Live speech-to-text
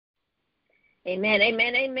Amen,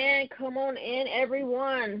 amen, amen. Come on in,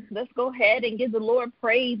 everyone. Let's go ahead and give the Lord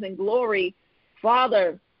praise and glory.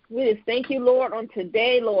 Father, we just thank you, Lord, on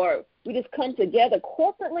today, Lord. We just come together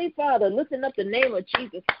corporately, Father, lifting up the name of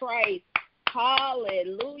Jesus Christ.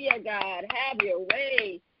 Hallelujah, God. Have your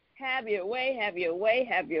way. Have your way, have your way,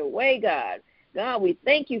 have your way, God. God, we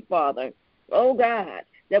thank you, Father. Oh, God,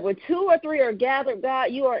 that when 2 or 3 are gathered,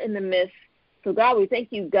 God, you are in the midst. So, God, we thank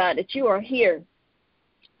you, God, that you are here.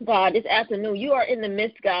 God, this afternoon, you are in the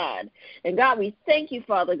midst, God. And, God, we thank you,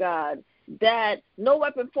 Father God, that no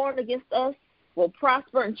weapon formed against us will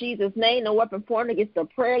prosper in Jesus' name. No weapon formed against the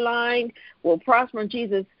prayer line will prosper in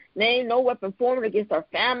Jesus' name. No weapon formed against our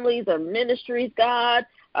families or ministries, God,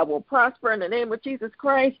 will prosper in the name of Jesus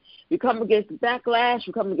Christ. We come against backlash.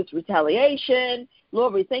 We come against retaliation.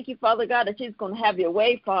 Lord, we thank you, Father God, that you're going to have your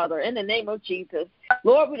way, Father, in the name of Jesus.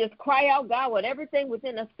 Lord, we just cry out, God, with everything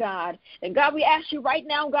within us, God. And, God, we ask you right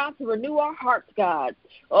now, God, to renew our hearts, God.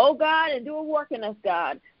 Oh, God, and do a work in us,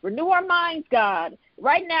 God. Renew our minds, God.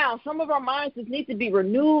 Right now, some of our minds just need to be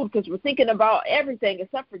renewed because we're thinking about everything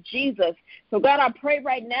except for Jesus. So, God, I pray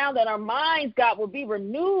right now that our minds, God, will be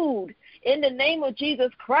renewed in the name of Jesus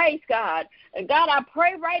Christ, God. And, God, I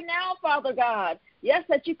pray right now, Father God, yes,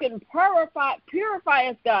 that you can purify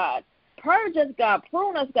us, God. Purge us, God.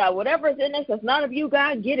 Prune us, God. Whatever is in us that's not of you,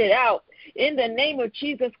 God, get it out in the name of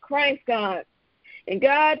Jesus Christ, God. And,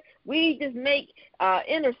 God, we just make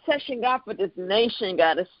intercession, God, for this nation,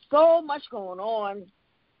 God. There's so much going on,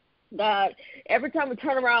 God. Every time we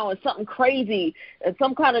turn around with something crazy and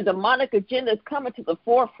some kind of demonic agenda is coming to the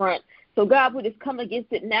forefront. So, God, we just come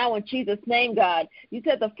against it now in Jesus' name, God. You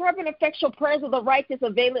said the fervent, effectual prayers of the righteous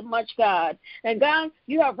avail it much, God. And, God,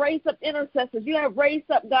 you have raised up intercessors. You have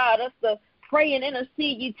raised up, God, us to pray and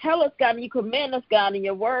intercede. You tell us, God, and you command us, God, in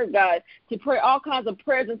your word, God, to pray all kinds of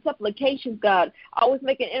prayers and supplications, God. Always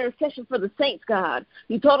make an intercession for the saints, God.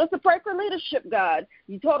 You told us to pray for leadership, God.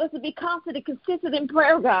 You told us to be constant and consistent in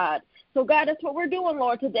prayer, God. So, God, that's what we're doing,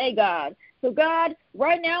 Lord, today, God. So, God,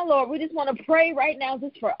 right now, Lord, we just want to pray right now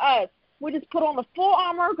just for us. We just put on the full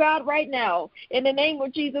armor of God right now in the name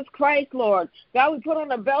of Jesus Christ, Lord. God, we put on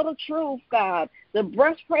the belt of truth, God, the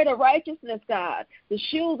breastplate of righteousness, God, the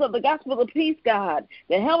shoes of the gospel of peace, God,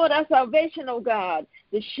 the helmet of salvation, oh God,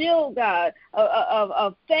 the shield, God,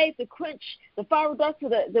 of faith to quench the fiery dust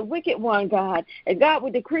of the wicked one, God. And, God,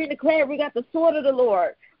 we decree and declare we got the sword of the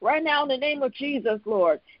Lord right now in the name of Jesus,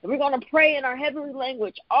 Lord. And we're going to pray in our heavenly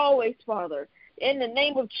language always, Father, in the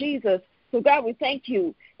name of Jesus. So, God, we thank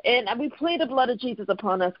you. And we plead the blood of Jesus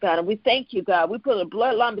upon us, God. And we thank you, God. We put a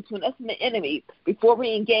bloodline between us and the enemy before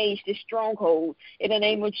we engage this stronghold in the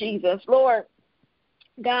name of Jesus. Lord,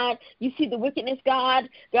 God, you see the wickedness, God.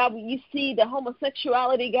 God, you see the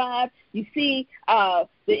homosexuality, God. You see the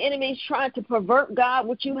enemy's trying to pervert, God,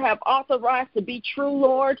 what you have authorized to be true,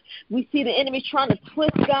 Lord. We see the enemy trying to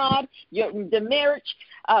twist, God, the marriage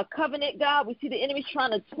covenant, God. We see the enemy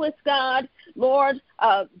trying to twist, God, Lord,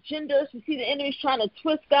 genders. We see the enemy trying to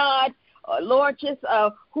twist, God. Lord, just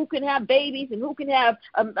who can have babies and who can have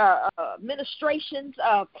ministrations.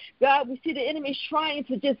 God, we see the enemy's trying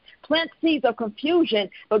to just plant seeds of confusion.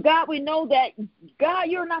 But, God, we know that, God,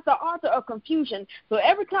 you're not the author of confusion. So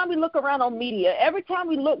every time we look around on media, every time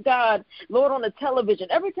we look, God, Lord, on the television,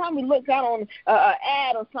 every time we look, God, on an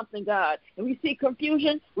ad or something, God, and we see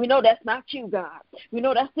confusion, we know that's not you, God. We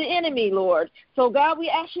know that's the enemy, Lord. So, God, we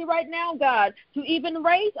ask you right now, God, to even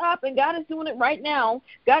raise up, and God is doing it right now.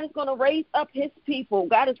 God is going to raise up his people.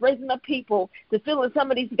 God is raising up people to fill in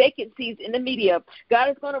some of these vacancies in the media. God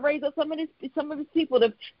is going to raise up some of his people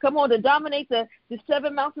to come on to dominate the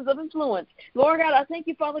 7 mountains of influence. Lord God, I thank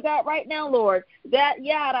you, Father God, right now, Lord, that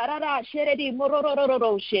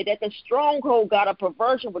that the stronghold, God, of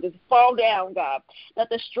perversion will just fall down, God. That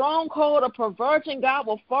the stronghold of perversion, God,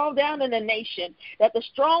 will fall down in the nation. That the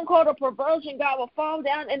stronghold of perversion, God, will fall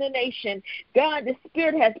down in the nation. God, the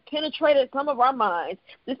Spirit has penetrated some of our minds.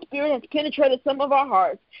 The Spirit has penetrated some of our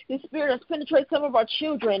hearts. The Spirit has penetrated some of our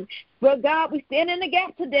children. But, God, we stand in the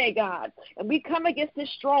gap today, God, and we come against this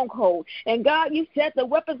stronghold. And, God, you said the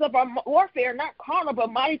weapons of our warfare, not carnal,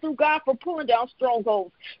 but mighty through God for pulling down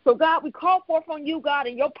strongholds. So, God, we call forth on you, God,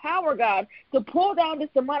 and your power, God, to pull down this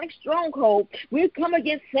demonic stronghold. We come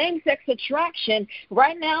against same-sex attraction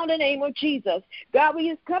right now in the name of Jesus. God, we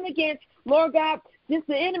just come against, Lord God, just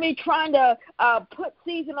the enemy trying to put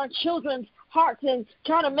seeds in our children's hearts and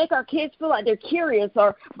trying to make our kids feel like they're curious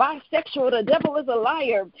or bisexual. The devil is a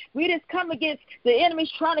liar. We just come against the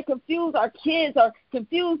enemies trying to confuse our kids or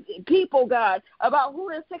confuse people, God, about who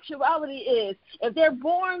their sexuality is. If they're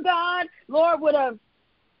born, God, Lord, with a,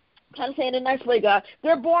 trying to say it in a nice way, God,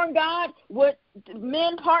 they're born, God, with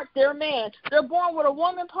men parts, they're man. They're born with a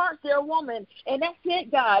woman parts, they're a woman. And that's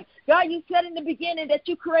it, God. God, you said in the beginning that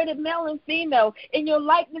you created male and female. In your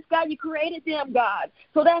likeness, God, you created them, God.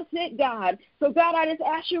 So that's it, God. So, God, I just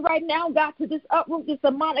ask you right now, God, to just uproot this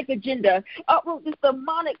demonic agenda, uproot this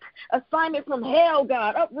demonic assignment from hell,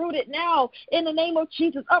 God. Uproot it now in the name of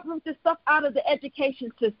Jesus. Uproot this stuff out of the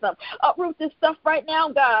education system. Uproot this stuff right now,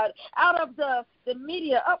 God, out of the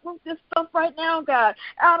media. Uproot this stuff right now, God,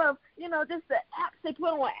 out of, just the apps they put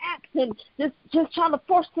on apps and just trying to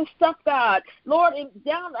force this stuff, God. Lord, and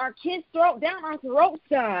down our kids' throat, down our throats,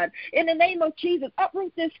 God. In the name of Jesus,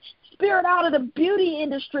 uproot this spirit out of the beauty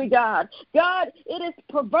industry, God. God, it is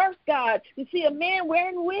perverse, God, to see a man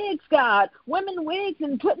wearing wigs, God, women wigs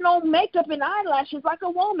and putting on makeup and eyelashes like a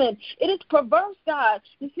woman. It is perverse, God,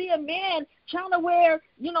 to see a man trying to wear,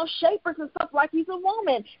 shapers and stuff like he's a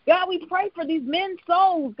woman. God, we pray for these men's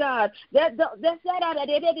souls, God. Should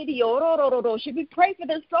we pray for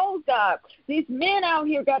their souls, God? These men out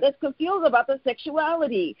here, God, that's confused about their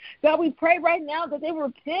sexuality. God, we pray right now that they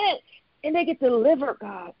repent and they get delivered,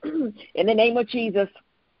 God. In the name of Jesus.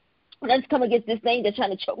 Let's come against this thing that's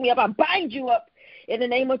trying to choke me up. I bind you up in the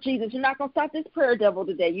name of Jesus. You're not going to stop this prayer, devil,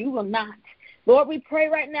 today. You will not. Lord, we pray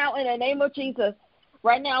right now in the name of Jesus.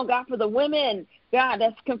 Right now, God, for the women, God,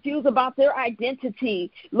 that's confused about their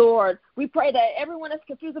identity, Lord. We pray that everyone that's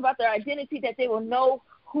confused about their identity, that they will know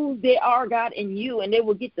who they are, God, in you, and they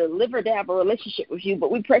will get delivered to have a relationship with you.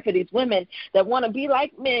 But we pray for these women that want to be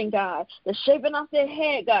like men, God, that's shaving off their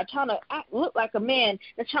head, God, trying to look like a man,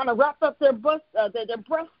 that's trying to wrap up their breasts, God,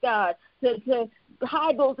 to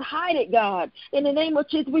hide it, God. In the name of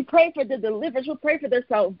Jesus, we pray for the deliverance. We pray for their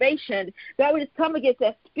salvation. God, we just come against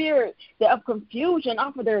that spirit of confusion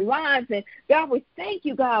off of their lives. And God, we thank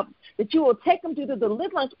you, God, that you will take them through the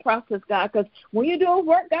deliverance process, God, because when you do a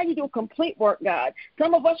work, God, you do a complete work, God.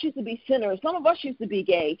 Some of us used to be sinners. Some of us used to be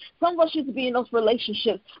gay. Some of us used to be in those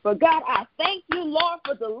relationships. But God, I thank you, Lord,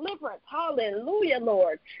 for deliverance. Hallelujah,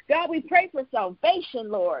 Lord. God, we pray for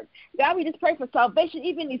salvation, Lord. God, we just pray for salvation,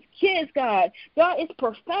 even these kids, God. God, it's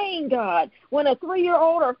profane, God. When a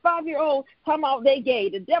 3-year-old or 5-year-old come out, they gay.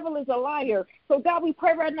 The devil is a liar. So, God, we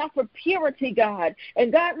pray right now for purity, God.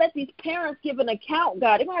 And, God, let these parents give an account,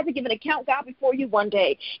 God. They're going to have to give an account, God, before you one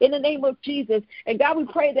day in the name of Jesus. And, God, we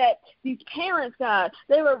pray that these parents, God,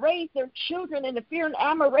 they will raise their children in the fear and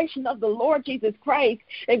admiration of the Lord Jesus Christ.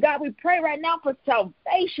 And, God, we pray right now for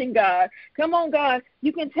salvation, God. Come on, God.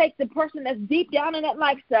 You can take the person that's deep down in that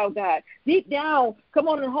lifestyle, God. Deep down, come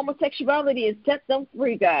on, in homosexuality and set them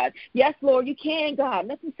free, God. Yes, Lord, you can, God.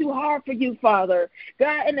 Nothing's too hard for you, Father.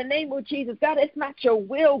 God, in the name of Jesus, God, it's not your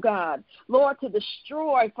will, God, Lord, to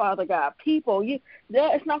destroy, Father God, people.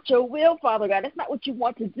 It's not your will, Father God. That's not what you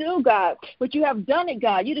want to do, God. But you have done it,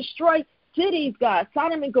 God. You destroyed cities, God,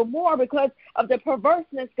 Sodom and Gomorrah, because of the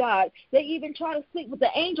perverseness, God. They even try to sleep with the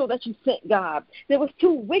angel that you sent, God. They was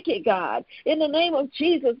too wicked, God. In the name of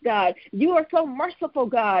Jesus, God, you are so merciful,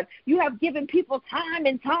 God. You have given people time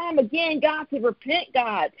and time again, God, to repent,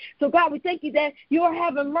 God. So, God, we thank you that you are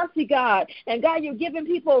having mercy, God. And, God, you're giving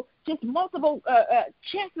people just multiple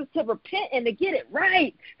chances to repent and to get it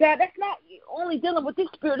right. God, that's not only dealing with this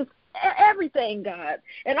spirit, it's everything, God,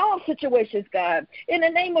 in all situations, God, in the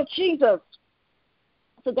name of Jesus.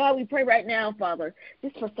 So, God, we pray right now, Father,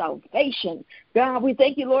 just for salvation. God, we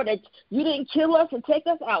thank you, Lord, that you didn't kill us and take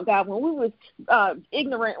us out, God, when we was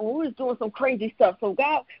ignorant, when we was doing some crazy stuff. So,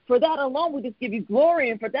 God, for that alone, we just give you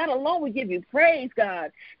glory, and for that alone, we give you praise,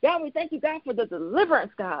 God. God, we thank you, God, for the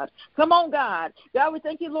deliverance, God. Come on, God. God, we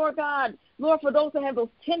thank you, Lord God, Lord, for those that have those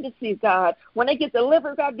tendencies, God, when they get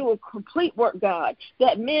delivered, God, do a complete work, God,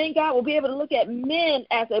 that men, God, will be able to look at men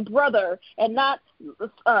as a brother and not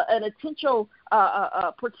an potential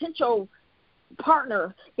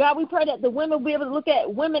partner. God, we pray that the women will be able to look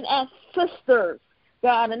at women as sisters,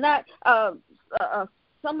 God, and not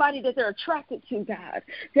somebody that they're attracted to, God.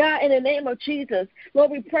 God, in the name of Jesus, Lord,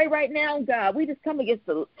 we pray right now, God, we just come against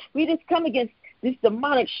these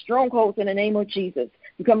demonic strongholds in the name of Jesus.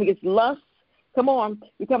 We come against lust. Come on.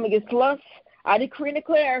 We come against lust. I decree and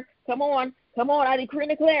declare. Come on. I decree and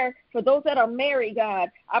declare for those that are married, God.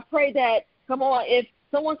 I pray that, come on, if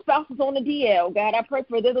someone's spouse is on the DL, God, I pray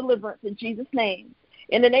for their deliverance in Jesus' name.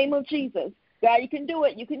 In the name of Jesus. God, you can do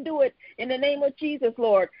it. You can do it in the name of Jesus,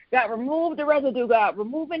 Lord. God, remove the residue, God.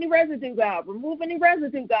 Remove any residue, God. Remove any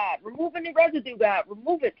residue, God. Remove any residue, God.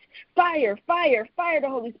 Remove it. Fire, fire, fire the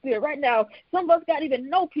Holy Spirit right now. Some of us, God, even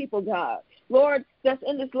know people, God. Lord, that's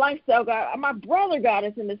in this lifestyle, God. My brother, God,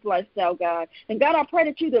 is in this lifestyle, God. And, God, I pray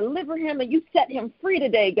that you deliver him and you set him free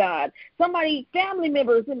today, God. Somebody, family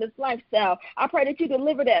members in this lifestyle, I pray that you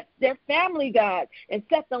deliver their family, God, and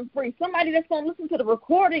set them free. Somebody that's going to listen to the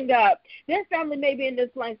recording, God, their family may be in this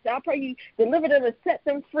lifestyle. I pray you deliver them and set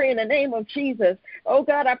them free in the name of Jesus. Oh,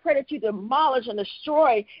 God, I pray that you demolish and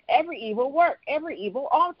destroy every evil work, every evil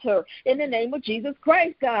altar in the name of Jesus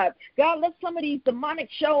Christ, God. God, let some of these demonic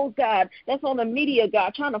shows, God, that's on the media,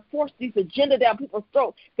 God, trying to force these agenda down people's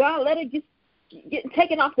throats. God, let it get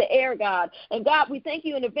taken off the air, God. And, God, we thank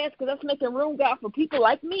you in advance because that's making room, God, for people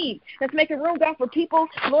like me. That's making room, God, for people,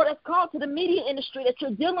 Lord, that's called to the media industry that you're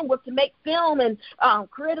dealing with to make film and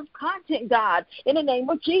creative content, God, in the name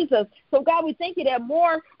of Jesus. So, God, we thank you that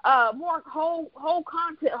more wholesome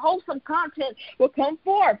content will come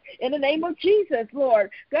forth in the name of Jesus, Lord.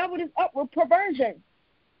 God, with this upward perversion.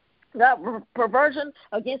 God, perversion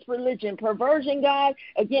against religion, perversion, God,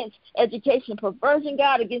 against education, perversion,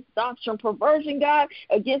 God, against doctrine, perversion, God,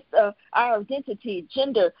 against our identity,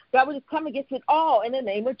 gender. God, we just come against it all in the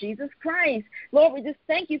name of Jesus Christ. Lord, we just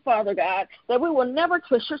thank you, Father God, that we will never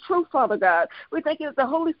twist your truth, Father God. We thank you that the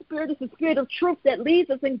Holy Spirit is the Spirit of truth that leads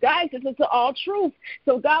us and guides us into all truth.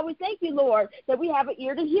 So, God, we thank you, Lord, that we have an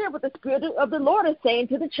ear to hear what the Spirit of the Lord is saying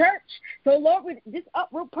to the church. So, Lord, we just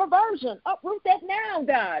uproot perversion. Uproot that now,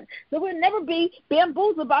 God. So we'll never be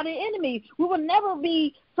bamboozled by the enemy. We will never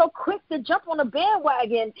be so quick to jump on a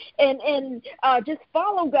bandwagon and just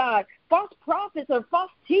follow God, false prophets or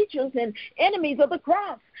false teachers and enemies of the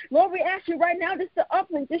cross. Lord, we ask you right now just to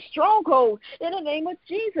uproot this stronghold in the name of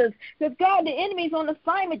Jesus. Because, God, the enemy's on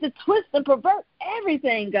assignment to twist and pervert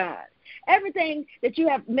everything, God. Everything that you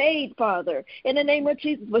have made, Father, in the name of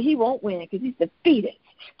Jesus. But he won't win because he's defeated.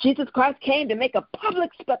 Jesus Christ came to make a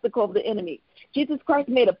public spectacle of the enemy. Jesus Christ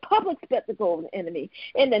made a public spectacle of the enemy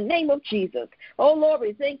in the name of Jesus. Oh, Lord,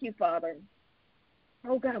 we thank you, Father.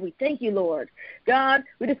 Oh, God, we thank you, Lord. God,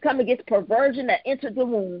 we just come against perversion that entered the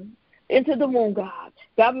womb. Into the womb, God.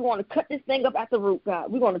 God, we want to cut this thing up at the root,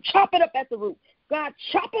 God. We want to chop it up at the root. God,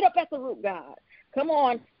 chop it up at the root, God. Come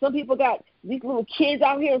on. Some people got these little kids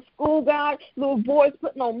out here in school, God, little boys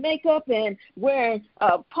putting on makeup and wearing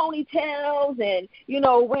ponytails and,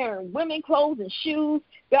 wearing women clothes and shoes.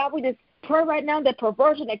 God, we just pray right now that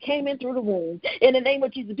perversion that came in through the womb, in the name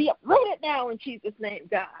of Jesus, be uprooted now in Jesus' name,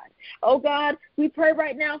 God. Oh, God, we pray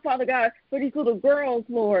right now, Father God, for these little girls,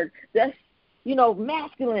 Lord, that's,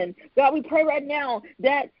 masculine. God, we pray right now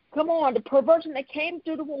that, come on, the perversion that came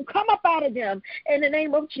through the womb, come up out of them in the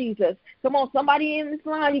name of Jesus. Come on, somebody in this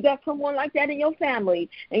line, you got someone like that in your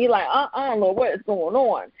family, and you're like, Lord, what is going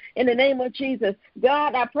on? In the name of Jesus,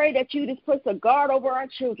 God, I pray that you just put a guard over our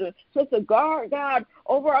children, put a guard, God,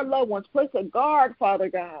 over our loved ones, put a guard, Father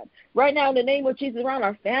God, right now in the name of Jesus around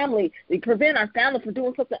our family. We prevent our family from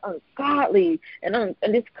doing something ungodly and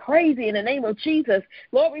it's crazy in the name of Jesus.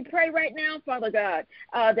 Lord, we pray right now, Father God,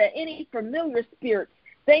 that any familiar spirits,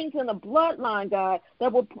 things in the bloodline, God,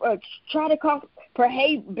 that will try to cause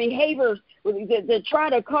behaviors that try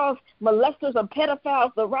to cause molesters or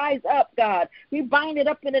pedophiles to rise up, God. We bind it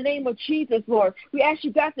up in the name of Jesus, Lord. We ask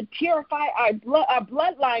you, God, to purify our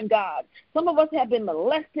bloodline, God. Some of us have been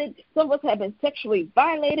molested. Some of us have been sexually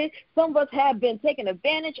violated. Some of us have been taken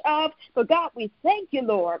advantage of. But, God, we thank you,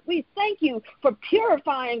 Lord. We thank you for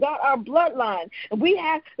purifying, God, our bloodline. And we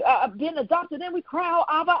have been adopted in. We cry out,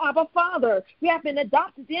 Abba, Abba, Father. We have been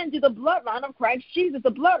adopted into the bloodline of Christ Jesus,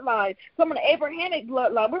 the bloodline from an Abrahamic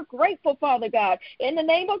bloodline. We're grateful, Father God, in the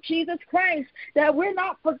name of Jesus Christ, that we're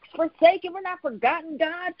not forsaken, we're not forgotten,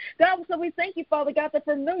 God. God, so we thank you, Father God, that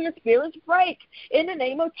familiar spirits break in the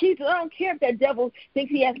name of Jesus. I don't care if that devil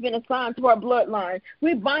thinks he has been assigned to our bloodline.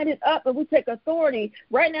 We bind it up and we take authority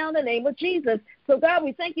right now in the name of Jesus. So, God,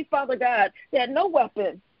 we thank you, Father God, that no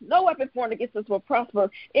weapon formed against us will prosper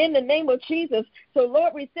in the name of Jesus. So,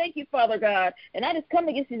 Lord, we thank you, Father God. And I just come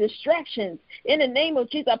against the distractions. In the name of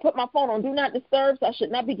Jesus, I put my phone on Do Not Disturb, so I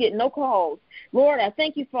should not be getting no calls. Lord, I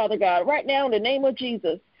thank you, Father God, right now in the name of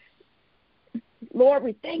Jesus. Lord,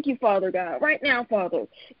 we thank you, Father God, right now, Father,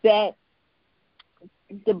 that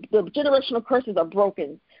the generational curses are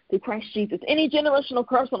broken through Christ Jesus. Any generational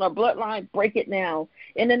curse on our bloodline, break it now.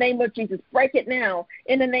 In the name of Jesus, break it now.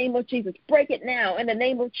 In the name of Jesus, break it now. In the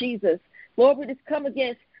name of Jesus. Lord, we just come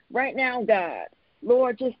against right now, God.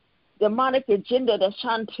 Lord, just demonic agenda that's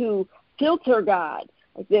trying to filter, God,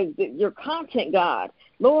 your content, God.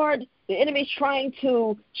 Lord, the enemy's trying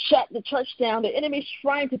to shut the church down. The enemy's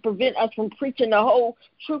trying to prevent us from preaching the whole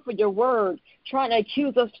truth of your word, trying to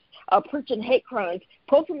accuse us of preaching hate crimes.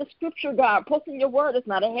 Posting the scripture, God. Posting your word is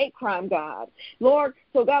not a hate crime, God. Lord,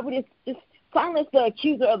 so God, we just silence the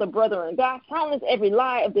accuser of the brethren. God, silence every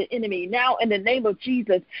lie of the enemy now in the name of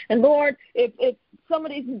Jesus. And Lord, if some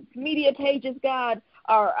of these media pages, God,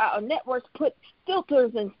 our networks put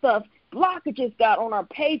filters and stuff, blockages, God, on our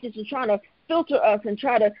pages and trying to filter us and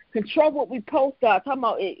try to control what we post, God, talking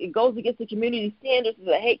about it goes against the community standards, it's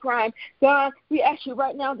a hate crime. God, we ask you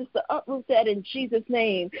right now just to uproot that in Jesus'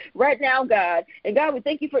 name. Right now, God. And God, we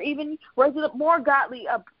thank you for even raising up more godly,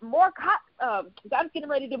 God's getting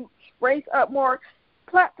ready to raise up more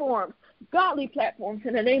platforms, godly platforms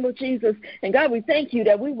in the name of Jesus. And God, we thank you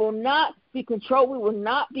that we will not be controlled, we will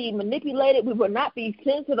not be manipulated, we will not be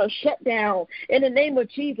censored or shut down in the name of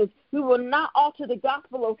Jesus. We will not alter the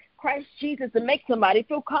gospel of Christ Jesus to make somebody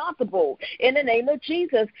feel comfortable in the name of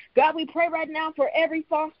Jesus. God, we pray right now for every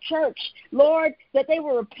false church, Lord, that they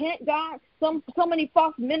will repent, God. So many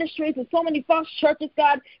false ministries and so many false churches,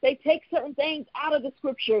 God, they take certain things out of the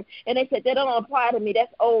scripture and they said, that don't apply to me,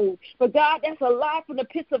 that's old. But God, that's a lie from the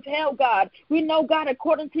pits of hell, God. We know, God,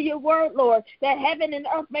 according to your word, Lord, that heaven and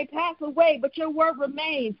earth may pass away, but your word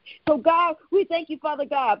remains. So God, we thank you, Father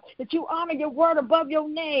God, that you honor your word above your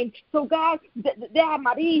name. So God, we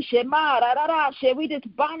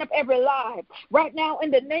just bind up every lie right now in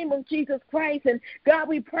the name of Jesus Christ. And God,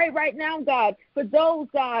 we pray right now, God, for those,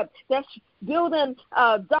 God, that's building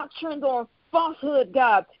doctrines on falsehood,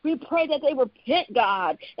 God. We pray that they repent,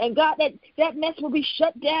 God. And God, that mess will be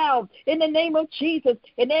shut down in the name of Jesus.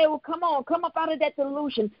 And they will come up out of that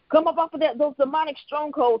delusion, come up off of those demonic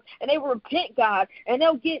strongholds, and they will repent, God. And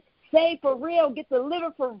they'll get saved for real, get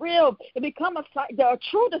delivered for real, and become a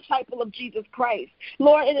true disciple of Jesus Christ.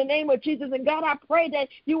 Lord, in the name of Jesus, and God, I pray that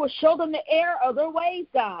you will show them the error of their ways,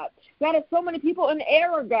 God. God, there's so many people in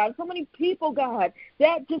error, God, so many people, God,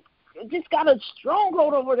 that just got a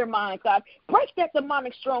stronghold over their mind, God. Break that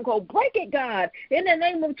demonic stronghold. Break it, God, in the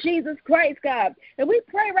name of Jesus Christ, God. And we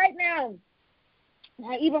pray right now,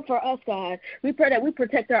 even for us, God, we pray that we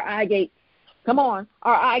protect our eye gates. Come on,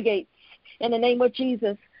 our eye gates, in the name of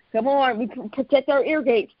Jesus. Come on, we protect our ear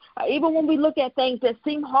gates. Even when we look at things that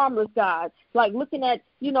seem harmless, God, like looking at,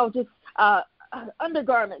 just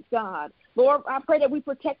undergarments, God. Lord, I pray that we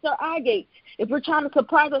protect our eye gates. If we're trying to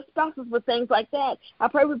surprise our spouses with things like that, I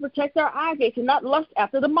pray we protect our eye gates and not lust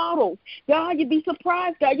after the models. God, you'd be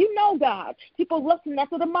surprised, God. You know, God. People lusting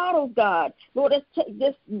after the models, God. Lord,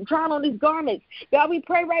 just trying on these garments. God, we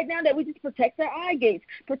pray right now that we just protect our eye gates,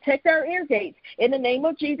 protect our ear gates in the name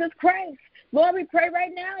of Jesus Christ. Lord, we pray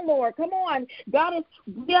right now, Lord. Come on. God is,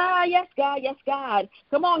 yes, God, yes, God.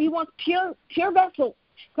 Come on. He wants pure vessels.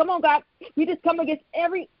 Come on, God. We just come against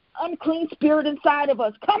every unclean spirit inside of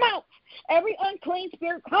us. Come out. Every unclean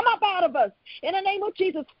spirit, come up out of us. In the name of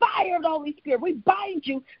Jesus, fire of the Holy Spirit, we bind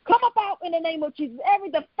you. Come up out in the name of Jesus.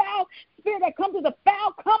 The foul spirit that comes to the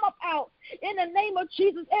foul, come up out. In the name of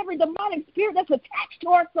Jesus, every demonic spirit that's attached to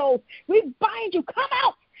our souls, we bind you. Come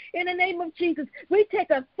out. In the name of Jesus, we take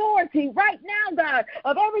authority right now, God,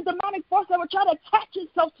 of every demonic force that will try to attach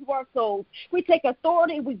itself to our souls. We take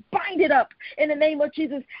authority, we bind it up in the name of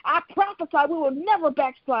Jesus. I prophesy we will never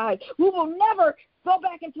backslide. We will never go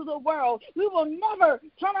back into the world. We will never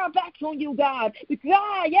turn our backs on you, God.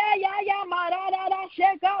 God,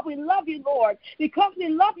 God, we love you, Lord. Because we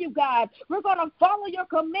love you, God, we're going to follow your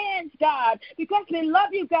commands, God. Because we love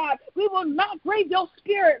you, God, we will not grieve your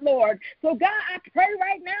spirit, Lord. So, God, I pray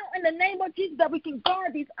right now in the name of Jesus that we can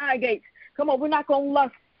guard these eye gates. Come on, we're not going to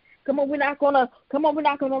lust. We're not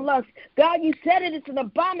gonna lust. God, you said it's an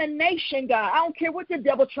abomination, God. I don't care what the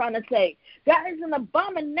devil's trying to say. God, it's an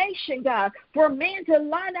abomination, God, for a man to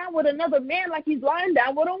lie down with another man like he's lying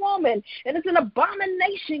down with a woman. And it's an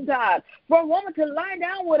abomination, God, for a woman to lie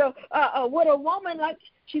down with a woman like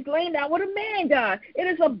she's laying down with a man, God. It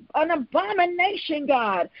is an abomination,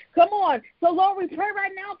 God. Come on. So, Lord, we pray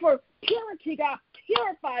right now for purity, God.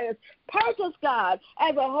 Purify us. Purge us, God,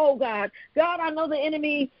 as a whole, God. God, I know the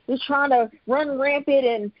enemy is trying to run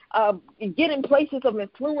rampant and get in places of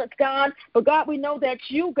influence, God. But, God, we know that's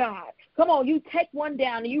you, God. Come on, you take one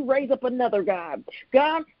down and you raise up another, God.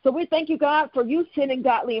 God, so we thank you, God, for you sending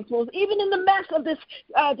godly influence, even in the mess of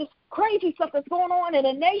this crazy stuff that's going on in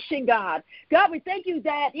the nation, God. God, we thank you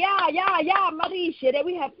that, Marisha, that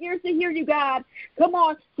we have ears to hear you, God. Come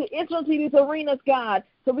on, to enter into these arenas, God,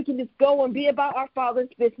 so we can just go and be about our Father's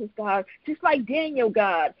business, God. Just like Daniel,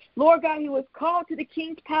 God. Lord God, he was called to the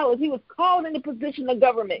king's palace. He was called in the position of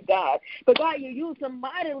government, God. But, God, you used him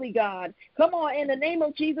mightily, God. Come on, in the name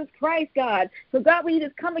of Jesus Christ, God. So, God, we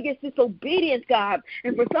just come against disobedience, God.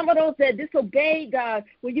 And for some of those that disobeyed, God,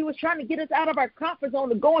 when you was trying to get us out of our comfort zone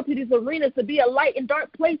to go into these arenas to be a light in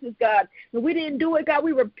dark places, God. And we didn't do it, God.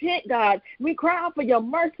 We repent, God. We cry out for your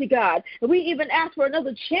mercy, God. And we even ask for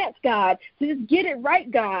another chance, God, to just get it right,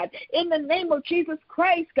 God, in the name of Jesus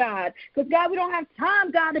Christ, God. Because, God, we don't have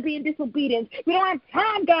time, God, to be in disobedience. We don't have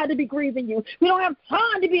time, God, to be grieving you. We don't have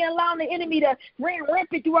time to be allowing the enemy to reign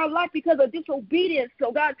rampant through our life because of disobedience.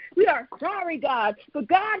 So, God, we are sorry, God. But,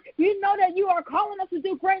 God, we know that you are calling us to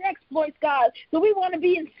do great exploits, God. So we want to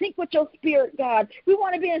be in sync with your spirit, God. We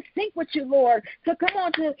want to be in sync with you, Lord. So come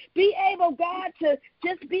on, to be able, God, to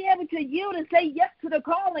just be able to yield and say yes to the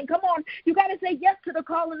calling. Come on, you got to say yes to the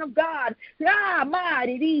calling of God.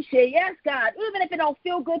 Yes, God. Even if it don't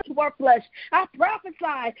feel good to our flesh, I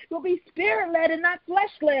prophesy we'll be spirit-led and not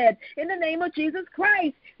flesh-led in the name of Jesus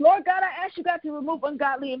Christ. Lord God, I ask you, God, to remove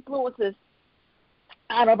ungodly influences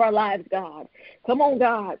out of our lives, God. Come on,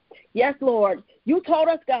 God. Yes, Lord. You told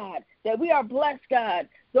us, God, that we are blessed, God.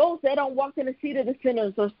 Those that don't walk in the seat of the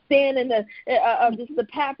sinners or stand in the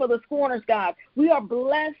path of the scorners, God. We are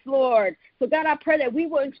blessed, Lord. So, God, I pray that we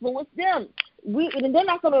will influence them. And they're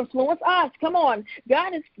not going to influence us. Come on.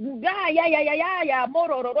 God is,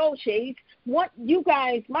 want you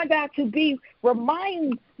guys, my God, to be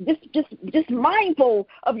just mindful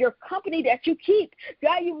of your company that you keep.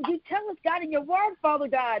 God, you tell us, God, in your word, Father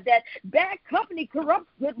God, that bad company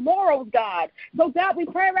corrupts good morals, God. So, God, we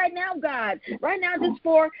pray right now, God, just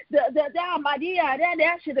for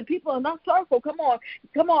the people in our circle. Come on.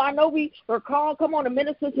 I know we are called, come on, to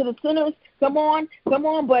minister to the sinners. Come on,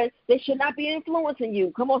 but they should not be influencing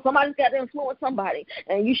you. Come on, somebody's got to influence somebody,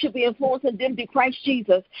 and you should be influencing them to Christ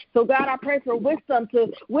Jesus. So, God, I pray for wisdom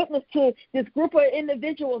to witness to this group of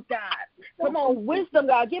individuals, God. Come on, wisdom,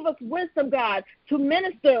 God. Give us wisdom, God, to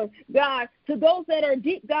minister, God, to those that are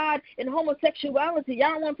deep, God, in homosexuality.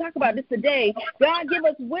 Y'all don't want to talk about this today. God, give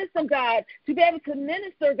us wisdom, God, to be able to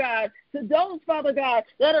minister, God, to those, Father God,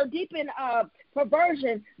 that are deep in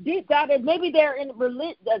perversion, deep, God, that maybe they're in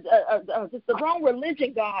just the wrong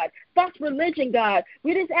religion, God, false religion, God.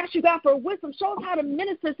 We just ask you, God, for wisdom. Show us how to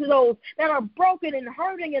minister to those that are broken and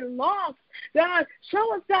hurting and lost. God,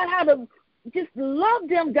 show us, God, how to just love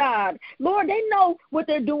them, God. Lord, they know what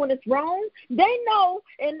they're doing is wrong. They know,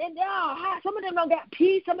 and some of them don't got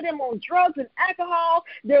peace. Some of them on drugs and alcohol.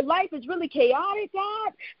 Their life is really chaotic,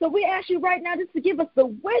 God. So we ask you right now just to give us the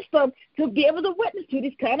wisdom to be able to witness to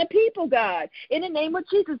these kind of people, God. In the name of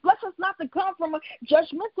Jesus, bless us not to come from a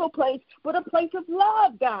judgmental place, but a place of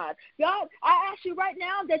love, God. God, I ask you right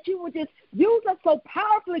now that you would just use us so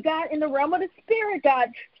powerfully, God, in the realm of the Spirit, God.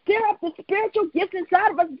 Stir up the spiritual gifts inside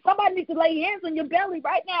of us. Somebody needs to lay hands on your belly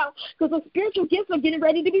right now because the spiritual gifts are getting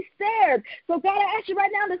ready to be stirred. So, God, I ask you right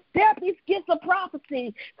now to stir up these gifts of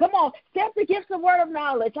prophecy. Come on. Stir up the gifts of word of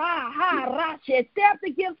knowledge. Stir up the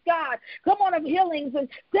gifts, God. Come on, of healings. And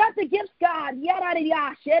stir up the gifts, God.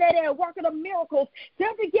 Working of miracles. Stir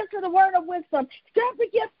up the gifts of the word of wisdom. Stir up the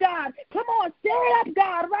gifts, God. Come on. Stir it up,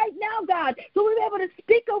 God, right now, God. So we'll be able to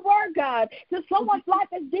speak a word, God, to someone's life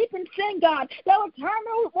that's deep in sin, God, that will turn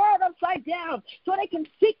the word upside down so they can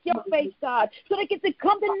seek your face, God, so they get to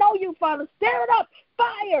come to know you, Father. Stir it up.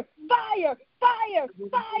 Fire, fire, fire,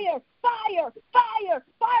 fire, fire, fire,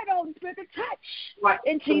 fire, the Holy Spirit to touch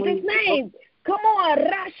in Jesus' name. Come on.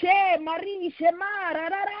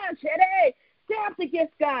 Stir up the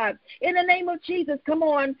gifts, God. In the name of Jesus, come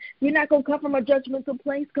on. We're not going to come from a judgmental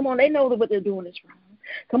place. Come on. They know that what they're doing is wrong.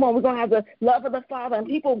 Come on, we're going to have the love of the Father, and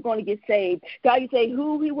people are going to get saved. God, you say, he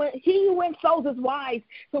who wins souls is wise.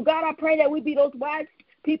 So, God, I pray that we be those wise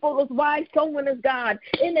people, those wise soul winners, God,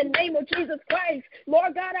 in the name of Jesus Christ.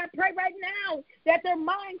 Lord God, I pray right now that their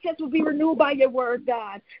mindsets will be renewed by your word,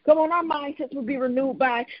 God. Come on, our mindsets will be renewed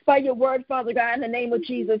by your word, Father God, in the name of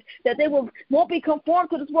Jesus, that they won't be conformed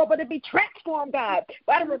to this world, but they'll be transformed, God,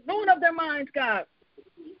 by the renewing of their minds, God.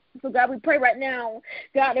 So, God, we pray right now,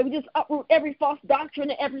 God, that we just uproot every false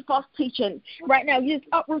doctrine and every false teaching. Right now, you just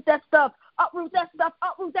uproot that stuff. Uproot that stuff.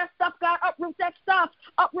 Uproot that stuff, God. Uproot that stuff.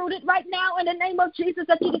 Uproot it right now in the name of Jesus,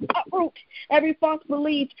 that you just uproot every false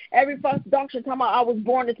belief, every false doctrine. Talking about I was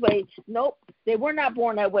born this way. Nope, they were not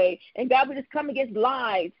born that way. And, God, we just come against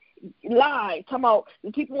lies. lie. Come on.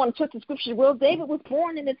 The people want to twist the scripture. Well, David was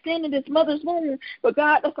born in the sin in his mother's womb. But,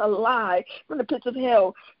 God, that's a lie from the pits of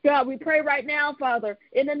hell. God, we pray right now, Father,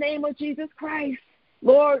 in the name of Jesus Christ,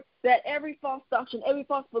 Lord, that every false doctrine, every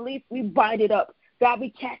false belief, we bind it up. God,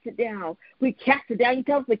 we cast it down. We cast it down. You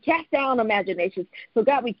tell us to cast down imaginations. So,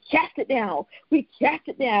 God, we cast it down. We cast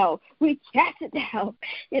it down. We cast it down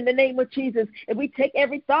in the name of Jesus. And we take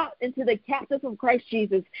every thought into the captive of Christ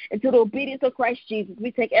Jesus, into the obedience of Christ Jesus.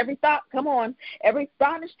 We take every thought, come on, every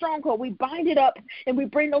thought and stronghold. We bind it up and we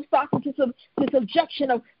bring those thoughts into the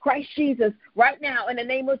subjection of Christ Jesus right now in the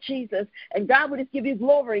name of Jesus. And, God, we just give you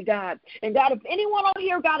glory, God. And, God, if anyone on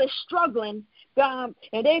here, God, is struggling, God,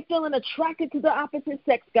 and they feeling attracted to the opposite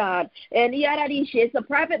sex, God, and it's a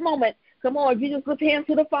private moment. Come on, if you just lift hands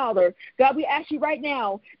to the Father. God, we ask you right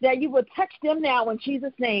now that you will touch them now in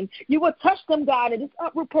Jesus' name. You will touch them, God, in this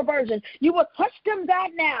uproot perversion. You will touch them,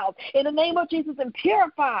 God, now in the name of Jesus and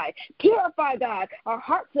purify, God, our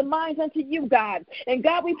hearts and minds unto you, God. And,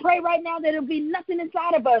 God, we pray right now that there will be nothing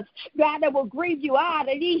inside of us, God, that will grieve you.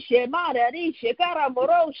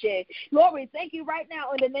 Lord, we thank you right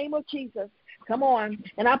now in the name of Jesus. Come on.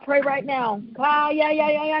 And I pray right now.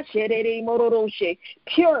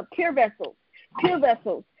 Pure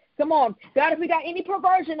vessels. Come on. God, if we got any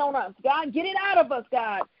perversion on us, God, get it out of us,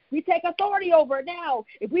 God. We take authority over it now.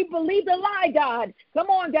 If we believe the lie, God, come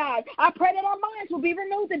on, God. I pray that our minds will be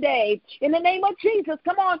renewed today. In the name of Jesus,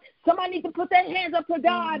 come on. Somebody needs to put their hands up to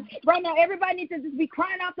God. Right now, everybody needs to just be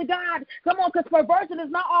crying out to God. Come on, because perversion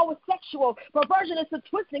is not always sexual. Perversion is the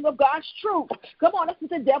twisting of God's truth. Come on, that's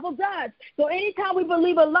what the devil does. So anytime we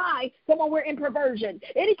believe a lie, come on, we're in perversion.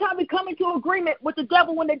 Anytime we come into agreement with the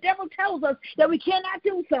devil, when the devil tells us that we cannot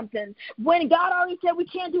do something, when God already said we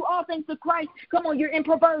can't do all things to Christ, come on, you're in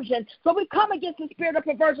perversion. So we come against the spirit of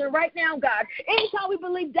perversion right now, God. Anytime we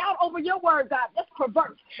believe doubt over your word, God, that's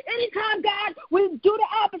perverse. Anytime, God, we do the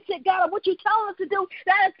opposite, God, of what you tell us to do,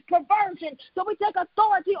 that is perversion. So we take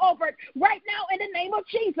authority over it right now in the name of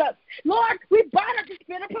Jesus. Lord, we bind up the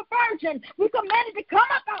spirit of perversion. We command it to come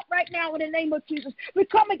out right now in the name of Jesus. We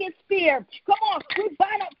come against fear. Come on, we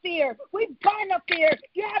bind up fear. We bind up fear. If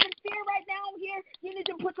you're having fear right now here, you need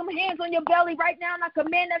to put some hands on your belly right now, and I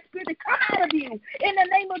command that spirit to come out of you in the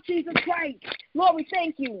name of Jesus Christ. Lord, we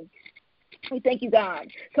thank you. We thank you, God.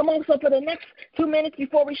 Come on, so for the next 2 minutes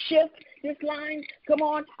before we shift this line, come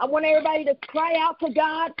on, I want everybody to cry out to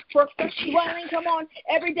God for a fresh dwelling. Come on,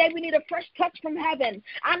 every day we need a fresh touch from heaven.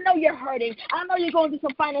 I know you're hurting. I know you're going through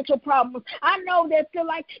some financial problems. I know that feel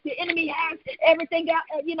like the enemy has everything out,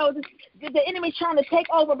 the enemy's trying to take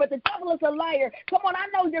over, but the devil is a liar. Come on, I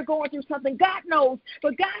know you're going through something. God knows,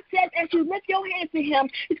 but God says as you lift your hands to him,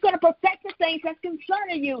 he's going to perfect the things that's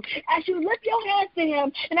concerning you. As you lift your hands to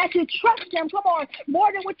him and as you trust him, come on,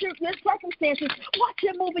 more than what your circumstances, watch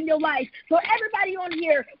him move in your life. So everybody on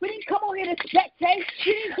here, we didn't come on here to spectate.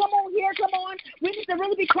 We didn't come on here, come on. We need to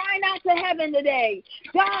really be crying out to heaven today.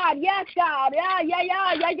 God, yes, God. Yeah.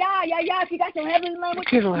 If you got your heavenly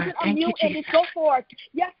language, you can unmute and just go forth.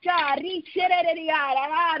 Yes, God.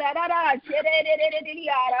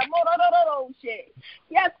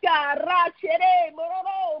 Yes, God. Yes,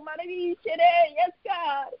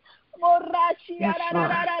 God.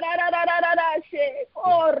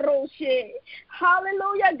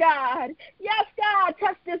 Hallelujah, God. Yes, God,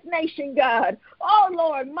 touch this nation, God. Oh,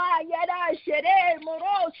 Lord,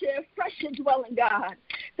 fresh indwelling, God.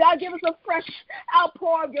 God, give us a fresh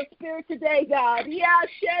outpour of your spirit today, God.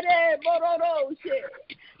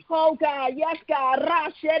 Oh, God, yes, God.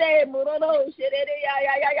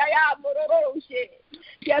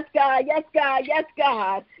 Yes, God, yes, God, yes,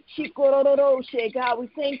 God. God, we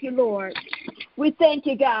thank you, Lord. We thank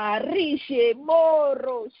you, God.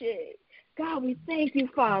 God, we thank you,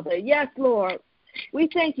 Father. Yes, Lord. We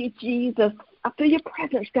thank you, Jesus. I feel your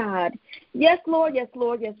presence, God. Yes, Lord, yes,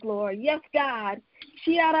 Lord, yes, Lord. Yes, God.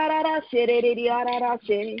 God, I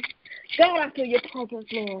feel your presence,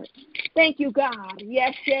 Lord. Thank you, God.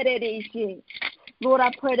 Yes, Lord,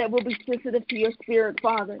 I pray that we'll be sensitive to your spirit,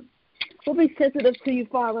 Father. We'll be sensitive to you,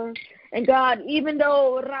 Father. And God, even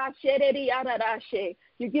though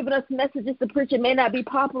you're giving us messages to preach, it may not be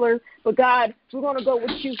popular, but God, we're going to go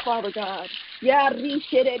with you, Father God. Lord,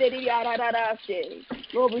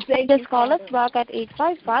 we thank you. Just call us back at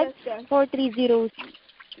 855-430.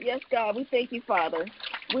 Yes, God, we thank you, Father.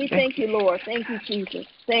 We thank you, Lord. Thank you, Jesus.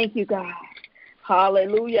 Thank you, God.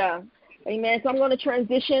 Hallelujah. Amen. So I'm going to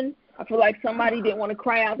transition. I feel like somebody didn't want to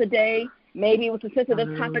cry out today. Maybe it was a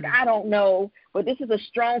sensitive topic. I don't know. But this is a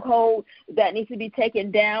stronghold that needs to be taken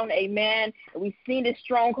down. Amen. And we've seen this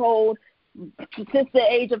stronghold since the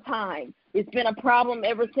age of time. It's been a problem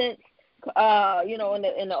ever since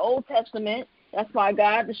in the Old Testament. That's why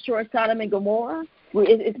God destroyed Sodom and Gomorrah.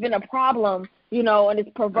 It's been a problem, and it's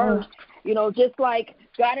perverse. Just like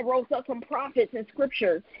God had rose up some prophets in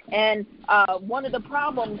Scripture. And one of the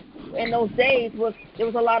problems in those days was there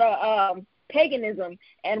was a lot of paganism.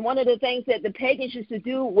 And one of the things that the pagans used to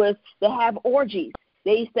do was to have orgies.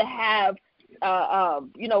 They used to have,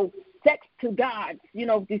 sex to gods,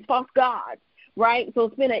 these false gods. Right? So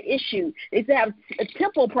it's been an issue. They used to have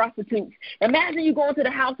temple prostitutes. Imagine you going to the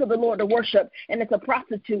house of the Lord to worship, and it's a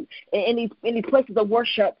prostitute in these places of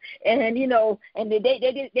worship. And, and they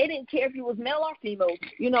didn't care if you was male or female.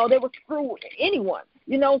 They would screw anyone.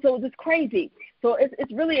 So it's just crazy. So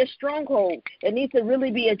it's really a stronghold. It needs to really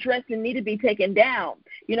be addressed and need to be taken down.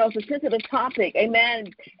 It's a sensitive topic. Amen.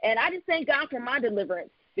 And I just thank God for my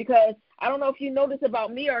deliverance, because I don't know if you know this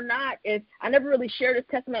about me or not. If I never really share this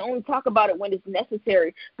testimony, I only talk about it when it's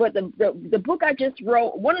necessary. But the book I just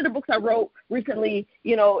wrote, one of the books I wrote recently,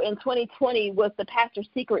 in 2020 was the Pastor's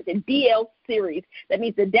Secret, the DL series. That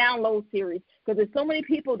means the download series, because there's so many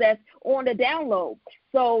people that's on the download.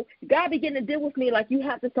 So God began to deal with me like, you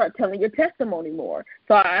have to start telling your testimony more.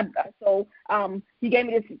 So he gave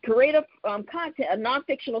me this creative content, a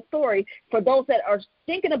non-fictional story for those that are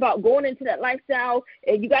thinking about going into that lifestyle.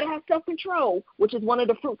 And you got to have self-control, which is one of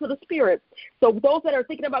the fruits of the Spirit. So those that are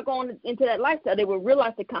thinking about going into that lifestyle, they will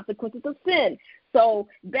realize the consequences of sin. So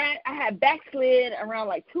I had backslid around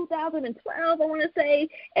like 2012, I want to say,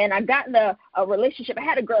 and I got in a relationship. I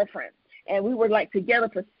had a girlfriend, and we were like together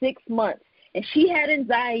for 6 months. And she had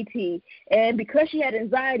anxiety, and because she had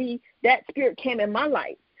anxiety, that spirit came in my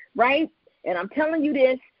life, right? And I'm telling you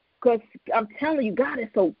this because I'm telling you, God is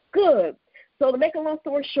so good. So to make a long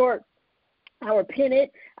story short, I repented.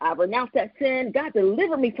 I renounced that sin. God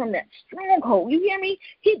delivered me from that stronghold. You hear me?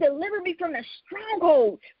 He delivered me from that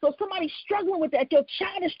stronghold. So if somebody's struggling with that, your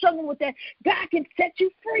child is struggling with that, God can set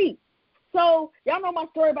you free. So y'all know my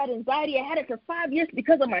story about anxiety. I had it for 5 years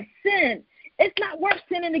because of my sin. It's not worth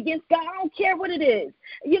sinning against God. I don't care what it is.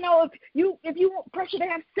 If you want pressure to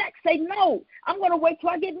have sex, say no. I'm going to wait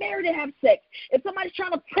till I get married to have sex. If somebody's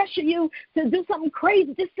trying to pressure you to do something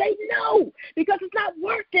crazy, just say no, because it's not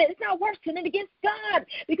worth it. It's not worth sinning against God,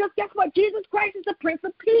 because guess what? Jesus Christ is the Prince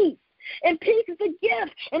of Peace. And peace is a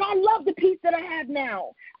gift. And I love the peace that I have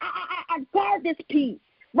now. I guard this peace,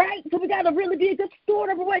 right? So we got to really be a good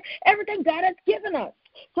steward of everything God has given us.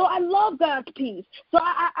 So I love God's peace. So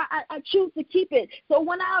I choose to keep it. So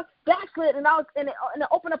when I backslid and I was and it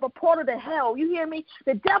opened up a portal to hell, you hear me?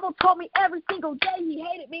 The devil told me every single day he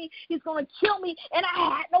hated me. He's going to kill me, and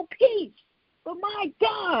I had no peace. But my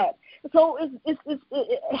God, so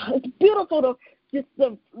it's beautiful to just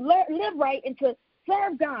to live right and to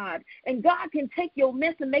serve God, and God can take your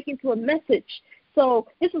mess and make it into a message. So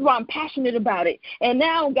this is why I'm passionate about it. And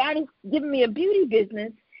now God has given me a beauty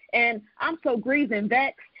business. And I'm so grieved and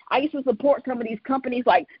vexed. I used to support some of these companies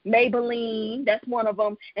like Maybelline, that's one of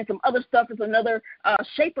them, and some other stuff is another,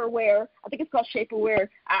 Shaperwear. I think it's called Shaperwear.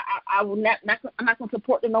 I'm not going to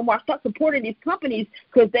support them no more. I start supporting these companies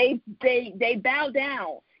because they bow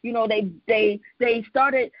down. They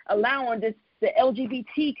started allowing the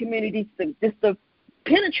LGBT community to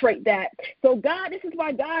penetrate that. So God, this is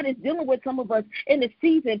why God is dealing with some of us in this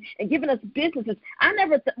season and giving us businesses. I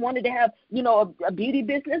never wanted to have, a beauty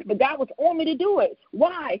business, but God was on me to do it.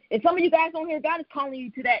 Why? And some of you guys on here, God is calling you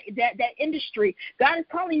to that industry. God is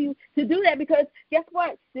calling you to do that because guess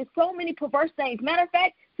what? There's so many perverse things. Matter of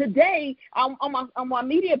fact, today on my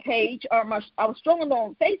media page, I was strolling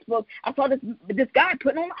on Facebook, I saw this guy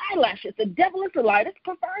putting on eyelashes. The devil is a lie. It's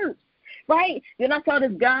perverse. Right? Then I saw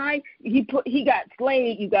this guy, he got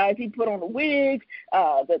slayed, you guys. He put on the wigs,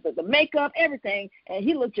 the makeup, everything, and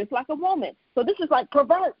he looked just like a woman. So this is like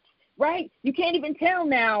perverse, right? You can't even tell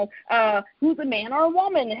now who's a man or a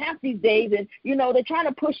woman half these days. And, they're trying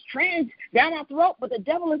to push trends down our throat, but the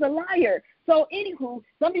devil is a liar. So anywho,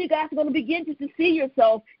 some of you guys are going to begin to see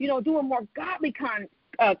yourself, doing more godly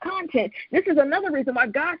content. This is another reason why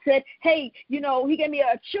God said, hey, he gave me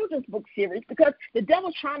a children's book series because the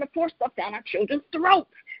devil's trying to force stuff down our children's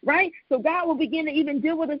throats, right? So God will begin to even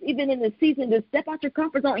deal with us even in this season to step out your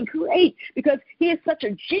comfort zone and create because he is such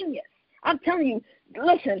a genius. I'm telling you,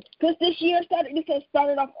 listen, because this has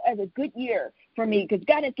started off as a good year for me because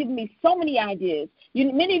God has given me so many ideas.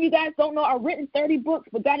 Many of you guys don't know I've written 30 books,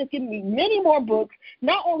 but God has given me many more books,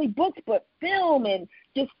 not only books, but film and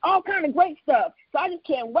just all kind of great stuff. So I just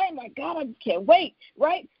can't wait. My God, I just can't wait,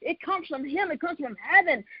 right? It comes from him. It comes from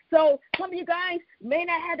heaven. So some of you guys may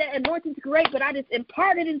not have that anointing to create, but I just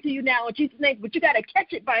impart it into you now in Jesus' name. But you got to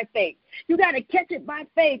catch it by faith. You got to catch it by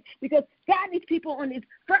faith because God needs people on these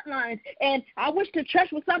front lines. And I wish the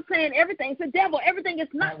church will stop saying everything's the devil. Everything is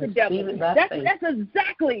not the devil. That's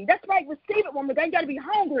exactly. That's right. Receive it, woman. You got to be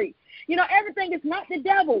hungry. You know, everything is not the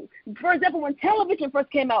devil. For example, when television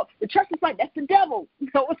first came out, the church was like, that's the devil.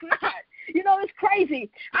 No, it's not. You know, it's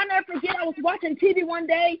crazy. I never forget, I was watching TV one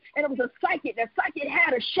day, and it was a psychic. The psychic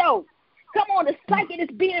had a show. Come on, the psychic is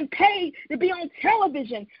being paid to be on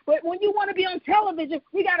television. But when you want to be on television,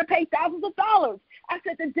 you got to pay thousands of dollars. I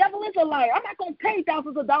said, the devil is a liar. I'm not going to pay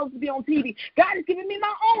thousands of dollars to be on TV. God is giving me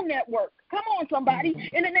my own network. Come on, somebody,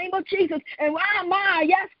 in the name of Jesus. And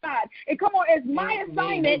yes, God. And come on, it's my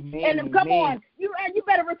assignment. And come on, you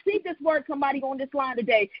better receive this word, somebody on this line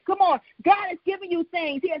today. Come on, God is giving you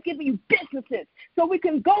things. He has given you businesses so we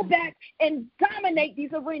can go back and dominate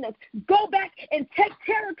these arenas. Go back and take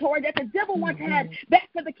territory that the devil once had back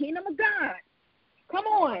for the kingdom of God. Come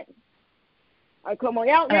on. All right, come on.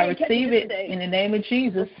 I receive it in the name of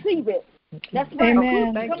Jesus. Receive it. That's right.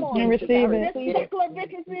 Amen. Come on. Receive it. Secular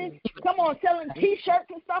businesses, come on, selling T-shirts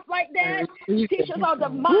and stuff like that. T-shirts are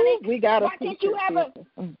demonic. Why can't you have a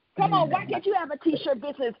why can't you have a T-shirt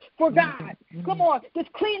business for God? Come on, this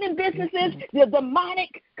cleaning businesses, the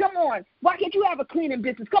demonic. Come on, why can't you have a cleaning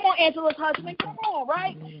business? Come on, Angela's husband. Come on,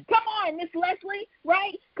 right? Come on, Miss Leslie,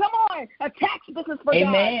 right? Come on, a tax business for God.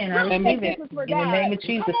 Amen. I receive it in the name of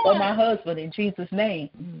Jesus for my husband in Jesus' name.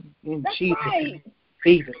 That's right.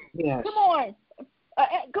 Receive it. Yes. Come on,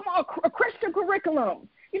 a Christian curriculum.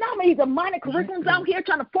 You know how many demonic curriculums out here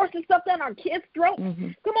trying to force this stuff down our kids' throats?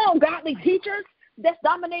 Come on, godly teachers that's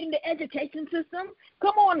dominating the education system.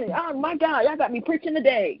 Come on. Oh, my God, y'all got me preaching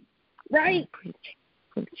today, right?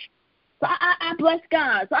 So I bless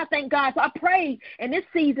God. So I thank God. So I pray in this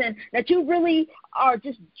season that you really are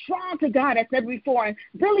just drawn to God as never before and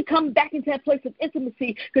really come back into that place of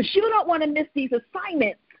intimacy because you don't want to miss these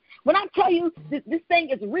assignments. When I tell you this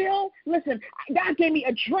thing is real, listen, God gave me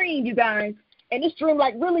a dream, you guys, and this dream,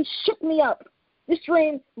 like, really shook me up. This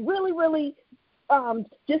dream really, really,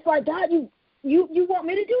 just like, God, you want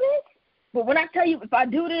me to do this? But when I tell you, if I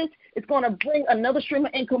do this, it's going to bring another stream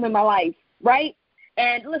of income in my life, right?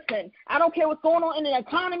 And listen, I don't care what's going on in the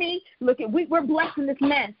economy. Look, we're blessed in this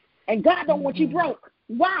mess, and God don't want you broke.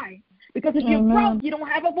 Why? Because if you're broke, you don't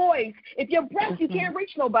have a voice. If you're broke, you can't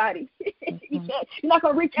reach nobody. You're not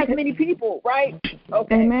going to reach as many people, right?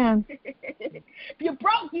 Okay. Amen. If you're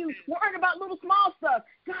broke, you worrying about little small stuff.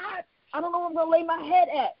 God, I don't know where I'm going to lay my head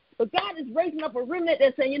at. But God is raising up a remnant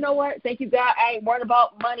that's saying, you know what? Thank you, God. I ain't worried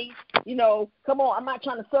about money. You know, come on. I'm not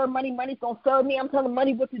trying to serve money. Money's going to serve me. I'm telling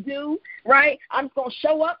money what to do, right? I'm just going to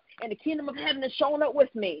show up, and the kingdom of heaven is showing up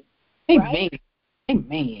with me. Right?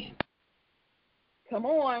 Amen. Come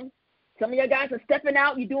on. Some of you guys are stepping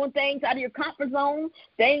out. You're doing things out of your comfort zone,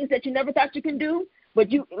 things that you never thought you can do.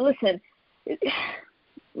 But you, listen,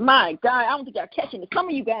 my God, I don't think y'all catching it. Some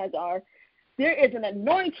of you guys are. There is an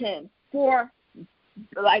anointing for,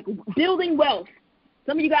 like, building wealth.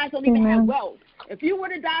 Some of you guys don't even have wealth. If you were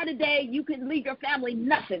to die today, you could leave your family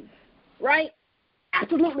nothing, right?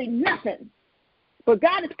 Absolutely nothing. But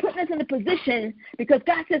God is putting us in a position because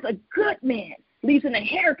God says a good man leaves an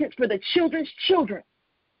inheritance for the children's children.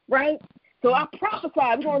 Right? So I prophesy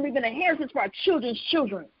we're going to leave an inheritance for our children's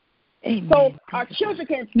children. Amen. So our children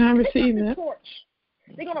can pick up the torch.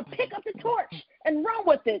 They're going to pick up the torch and run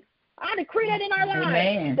with it. I decree that in our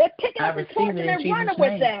lives. They're picking up the torch and they're running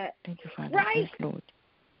with that. Thank you, Father. Right? Yes, Lord.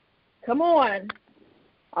 Come on.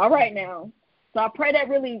 All right now. So I pray that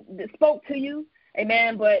really spoke to you.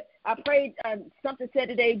 Amen. But I prayed something said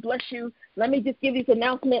today, bless you. Let me just give you some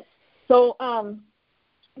announcements. So,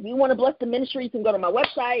 if you want to bless the ministry, you can go to my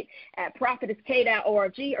website at ProphetessK.org, or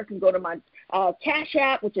you can go to my Cash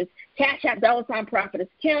App, which is Cash App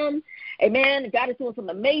 $ProphetessKim. Amen. God is doing some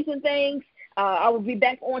amazing things. I will be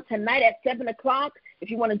back on tonight at 7 o'clock. If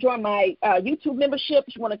you want to join my YouTube membership,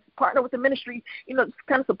 if you want to partner with the ministry, you know, just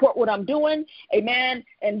kind of support what I'm doing. Amen.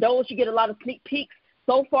 And those, you get a lot of sneak peeks.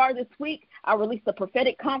 So far this week, I released the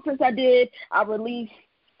prophetic conference I did. I released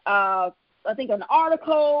I think an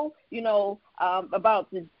article, you know, about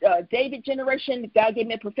the David generation. God gave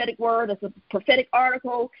me a prophetic word. It's a prophetic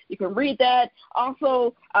article. You can read that.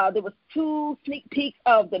 Also, there was 2 sneak peeks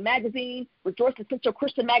of the magazine, Rejoice Essential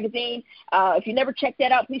Christian Magazine. If you never checked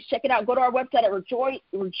that out, please check it out. Go to our website at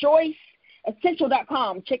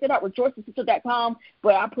rejoiceessential.com. Check it out, rejoiceessential.com.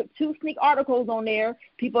 But I put 2 sneak articles on there.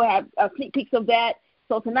 People have sneak peeks of that.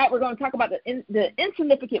 So tonight we're going to talk about the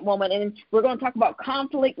insignificant woman, and we're going to talk about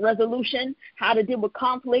conflict resolution, how to deal with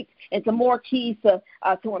conflict, and some more keys to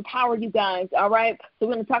empower you guys, all right? So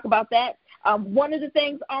we're going to talk about that. One of the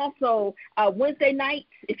things also, Wednesday nights,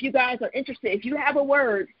 if you guys are interested, if you have a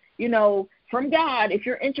word, from God, if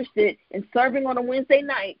you're interested in serving on a Wednesday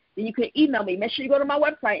night, then you can email me. Make sure you go to my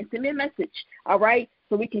website and send me a message, all right,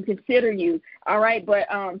 so we can consider you, all right? But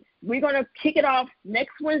we're going to kick it off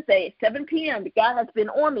next Wednesday at 7 p.m. God has been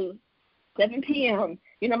on me, 7 p.m.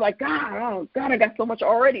 I'm like, God, I got so much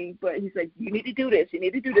already. But he said, you need to do this. You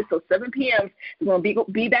need to do this. So 7 p.m., we're going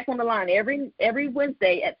to be back on the line every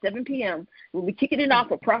Wednesday at 7 p.m. We'll be kicking it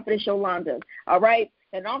off with Prophetess Yolanda, all right?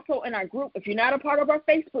 And also in our group, if you're not a part of our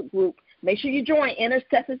Facebook group, make sure you join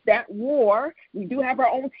Intercessors That War. We do have our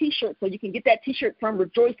own T-shirt, so you can get that T-shirt from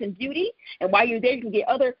Rejoice in Beauty. And while you're there, you can get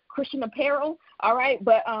other Christian apparel, all right?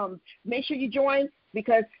 But make sure you join,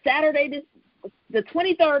 because Saturday, the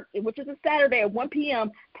 23rd, which is a Saturday at 1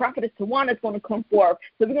 p.m., Prophetess Tawana is going to come forth.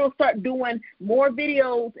 So we're going to start doing more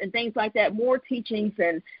videos and things like that, more teachings,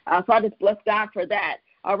 and so I just bless God for that,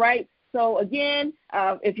 all right? So, again,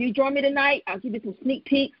 if you join me tonight, I'll give you some sneak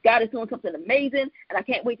peeks. God is doing something amazing, and I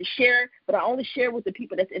can't wait to share. But I only share with the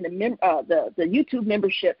people that's in the YouTube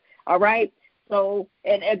membership, all right? So,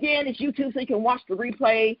 and, again, it's YouTube, so you can watch the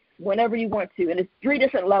replay whenever you want to. And it's 3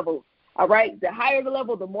 different levels, all right? The higher the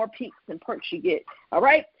level, the more peaks and perks you get, all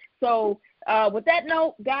right? So, with that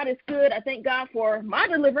note, God is good. I thank God for my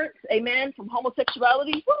deliverance, amen, from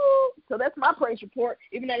homosexuality. Woo! So that's my praise report,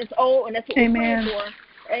 even though it's old, and that's what we're praying for.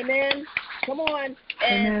 Amen. Come on.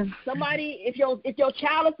 And Amen. Somebody, if your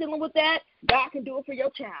child is dealing with that, God can do it for your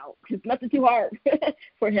child. It's nothing too hard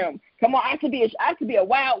for him. Come on. I could be a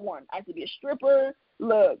wild one. I could be a stripper.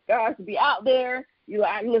 Look, God could be out there.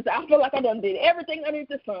 Listen, I feel like I done did everything underneath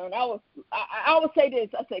the sun. I always say this.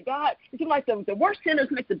 I say, God, it seems like the worst sinners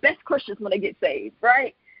make the best Christians when they get saved,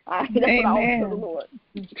 right? That's what I always tell the Lord.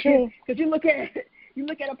 Because you look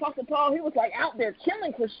at Apostle Paul, he was like out there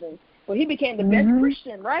killing Christians. Well, he became the best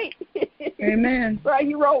Christian, right? Amen. Right,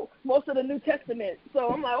 he wrote most of the New Testament. So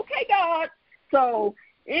I'm like, okay, God. So,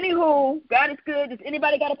 anywho, God is good. Does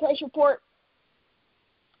anybody got a praise report?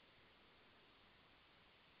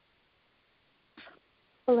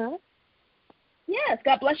 Hello? Yes,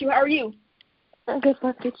 God bless you. How are you? Good,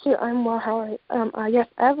 thank you. I'm well. How are you? Yes,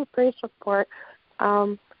 I have a praise report.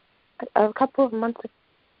 A couple of months ago,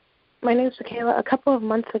 my name is Michaela. A couple of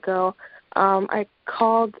months ago, I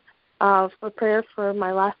called for prayer for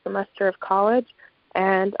my last semester of college,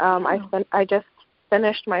 and I just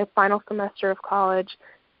finished my final semester of college,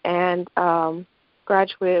 and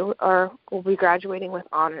graduated, or will be graduating with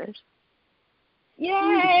honors.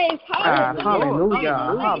 Yay! Hallelujah!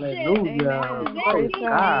 Hallelujah! Praise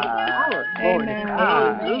God! Amen.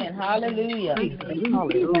 Amen! Hallelujah!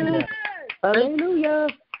 Hallelujah! Hallelujah!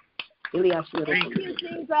 Thank you,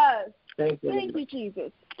 Jesus. Thank you,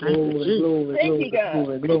 Jesus. Glory, Thank you, God.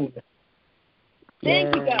 glory.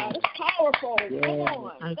 Thank you, God. It's powerful. Yeah. Come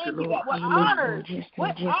on. Thank Thank you, you, Lord. God. What honors.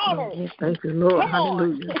 What honors. Thank you, Lord. Come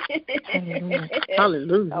on. Hallelujah.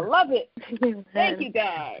 Hallelujah. I love it. Thank you,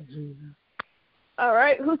 God. All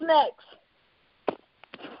right. Who's next?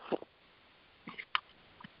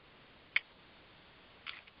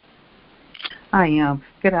 I am.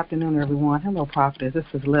 Good afternoon, everyone. Hello, Prophetess. This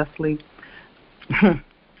is Leslie.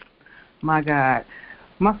 My God.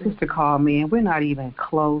 My sister called me, and we're not even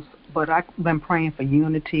close, but I've been praying for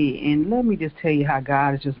unity, and let me just tell you how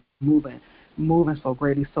God is just moving so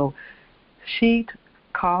greatly. So she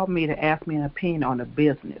called me to ask me an opinion on the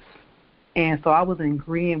business. And so I was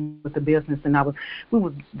agreeing with the business, and we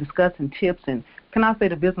were discussing tips, and can I say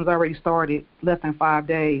the business already started less than 5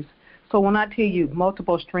 days. So when I tell you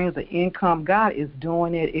multiple streams of income, God is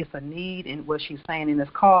doing it. It's a need in what she's saying, and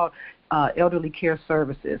it's called elderly care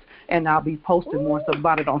services. And I'll be posting more stuff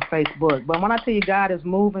about it on Facebook. But when I tell you God is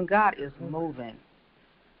moving, God is moving.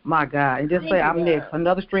 My God. And just say I'm next,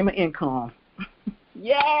 another stream of income.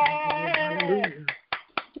 Yeah.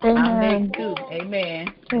 I'm next too.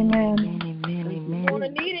 Amen. You're going to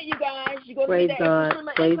need it, you guys. You're going to need that extra stream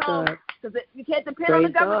of Praise income. God. Because you can't depend on the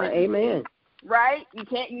government. Amen. Right? You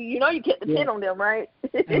can't. You can't depend on them, right?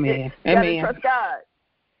 Amen. You gotta trust God.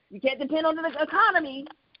 You can't depend on the economy.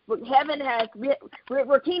 But heaven has.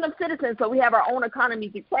 We're kingdom citizens, so we have our own economy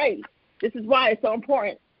to praise. This is why it's so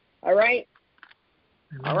important. All right.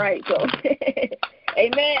 All right. So,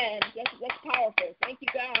 amen. That's powerful. Thank you,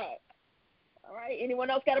 God. All right.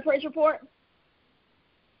 Anyone else got a praise report?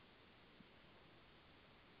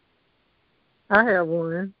 I have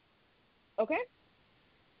one. Okay.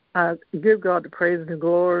 I give God the praise and the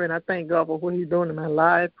glory, and I thank God for what he's doing in my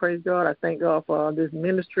life. Praise God. I thank God for this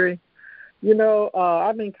ministry. You know,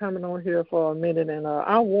 I've been coming on here for a minute, and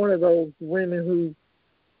I'm one of those women who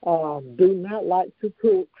do not like to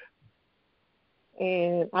cook,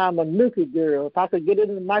 and I'm a nookie girl. If I could get it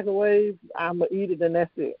in the microwave, I'm going to eat it, and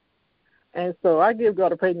that's it. And so I give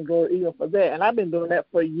God a praise and glory even for that. And I've been doing that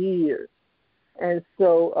for years. And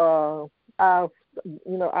so I've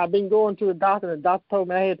been going to the doctor, and the doctor told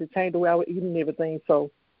me I had to change the way I was eating and everything. So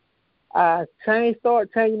I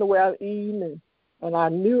started changing the way I was eating, and I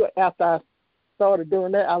knew after I started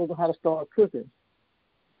doing that, I was going to have to start cooking.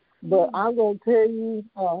 But I'm going to tell you,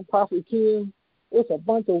 Prophet Kim, it's a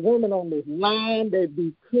bunch of women on this line that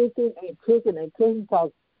be cooking and cooking and cooking,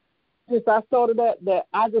 because since I started that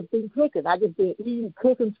I just been cooking. I just been eating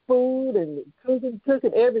cooking food and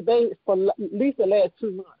cooking every day for at least the last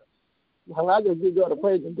 2 months. Well, I just give God the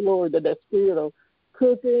praise and glory that spirit of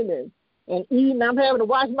cooking and eating. I'm having to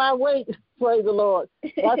watch my weight, praise the Lord.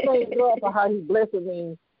 But I thank God for how He's blessing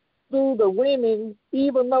me through the women,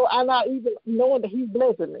 even though I'm not even knowing that He's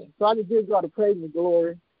blessing me. So I just give God the praise and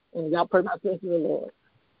glory, and y'all pray my praise to the Lord.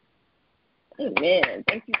 Amen.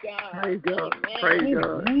 Thank you, God. Praise God. Amen. Praise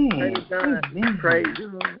God. Praise God. Amen. Praise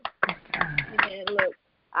God. Amen. Look,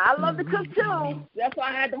 I love to cook too. That's why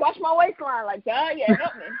I had to watch my waistline. Like, God, yeah,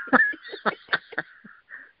 help me.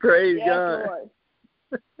 Praise yes, God. Lord.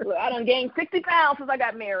 Look, I done gained 60 pounds since I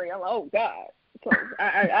got married. I'm like, oh, God. So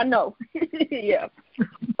I know. Yeah.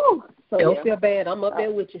 Whew. So, Don't feel bad. I'm up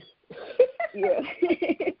there with you. Yeah.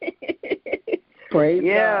 Praise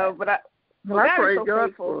God. But I praise so God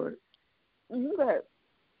faithful. for it. Go ahead.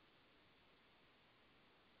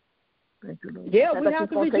 Thank you, Lord. Yeah, we have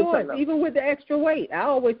to rejoice, even with the extra weight. I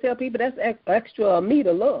always tell people that's extra meat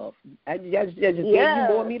of love. I just gave you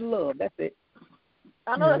more meat of love. That's it.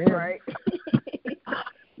 I know that's right.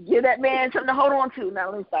 Give that man something to hold on to. Now,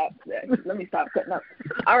 let me stop cutting up.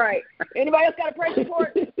 All right. Anybody else got a praise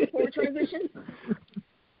report before we transition?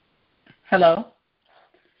 Hello?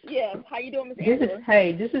 Yeah. How you doing, Ms.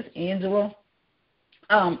 Angela? This is Angela.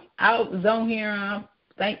 I was on here, I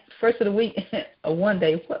think, first of the week, or one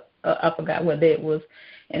day, I forgot what day it was,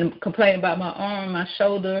 and complaining about my arm, my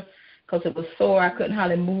shoulder, because it was sore. I couldn't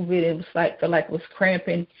hardly move it. It was felt like it was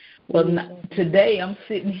cramping. Well, today I'm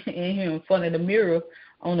sitting in here in front of the mirror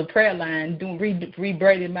on the prayer line,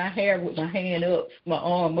 rebraiding my hair with my hand up, my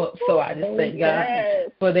arm up. So I just thank God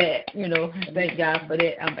for that. Thank God for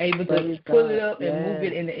that. I'm able to pull it up and move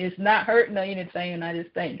it, and it's not hurting or anything. And I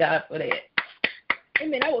just thank God for that.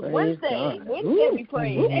 Amen. That was Wednesday. Wednesday we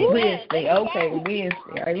prayed. Amen. Wednesday. Okay,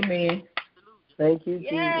 Wednesday. Amen. Thank you,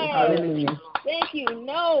 Jesus. Hallelujah. Thank you.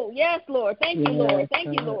 No. Yes, Lord. Thank you, Lord. Thank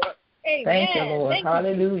you, Lord. Amen. Thank you, Lord.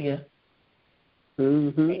 Hallelujah.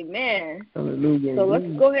 Amen. Hallelujah. So let's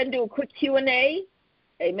go ahead and do a quick Q&A.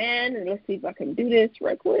 Amen. And let's see if I can do this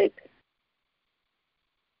right quick.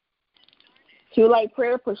 If you would like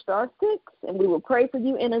prayer, push *6, and we will pray for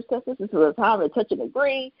you, intercessors, until the time to touch and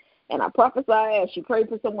agree. And I prophesy as you pray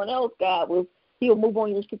for someone else, God He'll move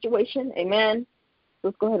on your situation. Amen.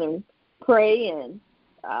 Let's go ahead and pray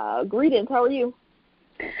and greetings. How are you?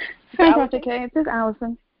 Hi, Dr. K. This is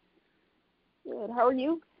Allison. Good. How are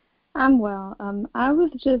you? I'm well. I was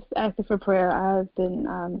just asking for prayer. I've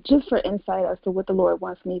been just for insight as to what the Lord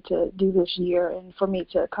wants me to do this year, and for me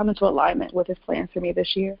to come into alignment with His plans for me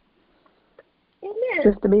this year. Amen.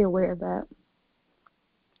 Just to be aware of that.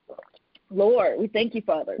 Lord, we thank you,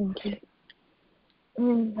 Father. Thank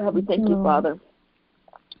you. God, we thank you, Father.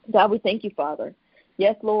 God, we thank you, Father.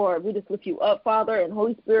 Yes, Lord, we just lift you up, Father, and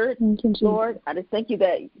Holy Spirit. Thank you, Lord, I just thank you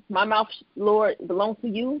that my mouth, Lord, belongs to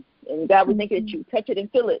you. And, God, we thank you that you touch it and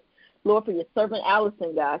fill it, Lord, for your servant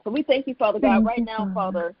Allison, God. So we thank you, Father God, right now,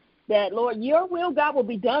 Father, that, Lord, your will, God, will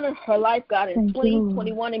be done in her life, God, in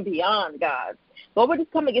 2021 and beyond, God. Lord, we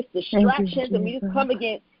just come against distractions, and we just come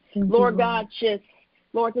against, Lord God, just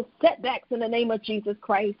setbacks in the name of Jesus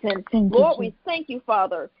Christ. And, Lord, we thank you,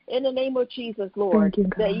 Father, in the name of Jesus, Lord,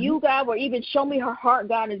 that you, God, will even show me her heart,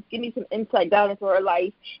 God, and give me some insight, God, into her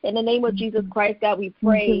life. In the name of Jesus Christ, God, we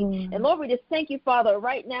pray. And, Lord, we just thank you, Father,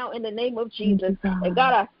 right now in the name of Jesus. And,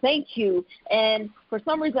 God, I thank you. And for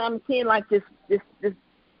some reason, I'm seeing like this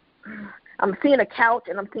I'm seeing a couch,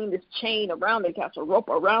 and I'm seeing this chain around the couch, a rope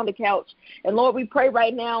around the couch. And, Lord, we pray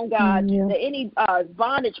right now, God, that any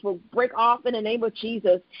bondage will break off in the name of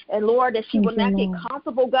Jesus. And, Lord, that she will not get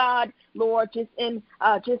comfortable, God, Lord,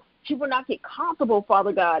 she will not get comfortable,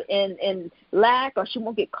 Father God, in lack, or she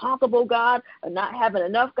won't get comfortable, God, of not having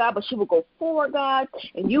enough, God, but she will go forward, God.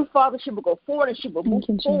 And you, Father, she will go forward, and she will move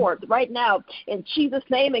forward right now in Jesus'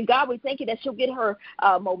 name. And, God, we thank you that she'll get her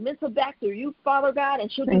momentum back through you, Father God,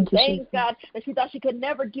 and she'll do things, God, that she thought she could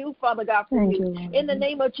never do, Father God, for you. In the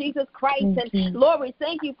name of Jesus Christ. And, Lord, we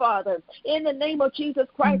thank you, Father, in the name of Jesus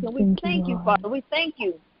Christ. And we thank you, Father. We thank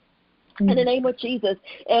you in the name of Jesus.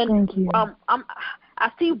 And I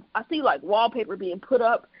see like wallpaper being put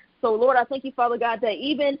up So, Lord, I thank you, Father God, that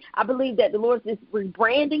even I believe that the Lord is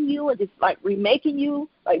rebranding you and just like remaking you,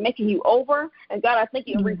 like making you over. And, God, I thank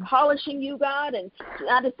you, repolishing you, God. And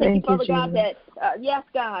I just thank you, Father God, that, yes,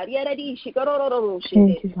 God, that's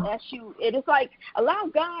you. It is like allow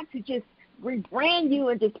God to just rebrand you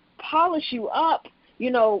and just polish you up,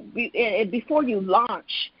 before you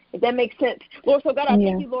launch, if that makes sense. Lord, so God, I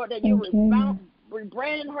thank you, Lord, that you're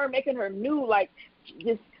rebranding her, making her new, like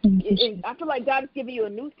just. I feel like God is giving you a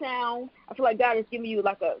new sound. I feel like God is giving you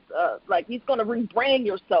like He's going to rebrand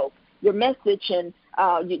yourself, your message, and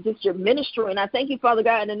just your ministry. And I thank you, Father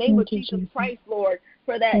God, in the name of Jesus Christ, Lord,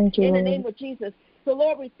 for that. In the name of Jesus. So,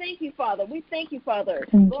 Lord, we thank you, Father. We thank you, Father.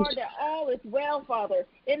 Lord, that all is well, Father.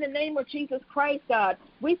 In the name of Jesus Christ, God.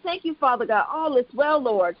 We thank you, Father God. All is well,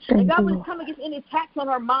 Lord. And, God, we just come against any attacks on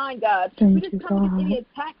her mind, God. We just come against any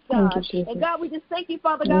attacks, God. And, God, we just thank you,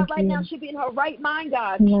 Father God, right now. She'll be in her right mind,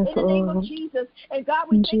 God. In the name of Jesus. And, God,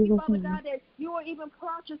 we thank you, Father God, that you will even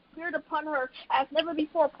pour out your spirit upon her as never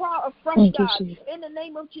before. Pour out afresh, God. In the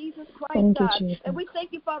name of Jesus Christ, God. And we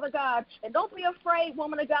thank you, Father God. And don't be afraid,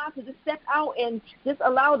 woman of God, to just step out and just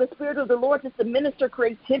allow the Spirit of the Lord just to minister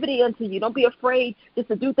creativity unto you. Don't be afraid just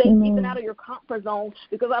to do things even out of your comfort zone,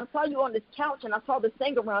 because I saw you on this couch and I saw this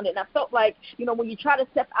thing around it, and I felt like, when you try to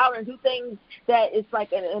step out and do things that is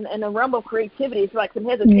like in a realm of creativity, it's like some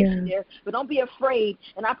hesitation there. But don't be afraid,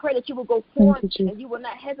 and I pray that you will go forth and you will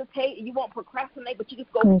not hesitate and you won't procrastinate, but you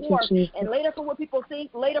just go forth and later for what people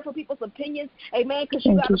think, later for people's opinions, amen, because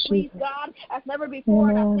you got to please God as never before.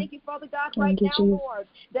 And I thank you, Father God, right now, Lord,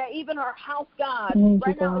 that even her house, God,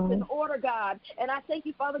 right now it's in order, God. And I thank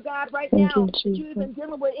you, Father God, right now that you've been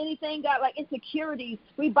dealing with anything, God, like insecurities.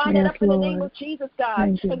 We bind it up in the name of Jesus,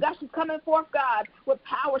 God. And God, she's coming forth, God, with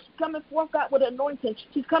power. She's coming forth, God, with anointing.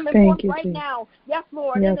 She's coming forth right now. Yes,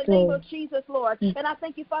 Lord, in the name of Jesus, Lord. And I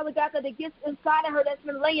thank you, Father God, that the gifts inside of her that's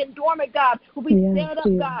been laying dormant, God, will be stirred up,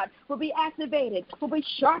 God, will be activated, will be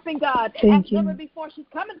sharpened, God, as never before. She's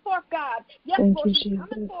coming forth, God. Yes, Lord, she's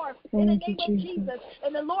coming forth in the name of Jesus.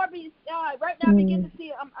 And the Lord be right now.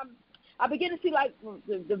 I begin to see like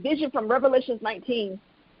the vision from Revelation 19.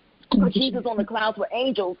 For Jesus on the clouds with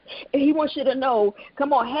angels. And he wants you to know,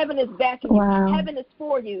 come on, heaven is backing you. Heaven is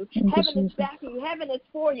for you. Heaven is backing you. Heaven is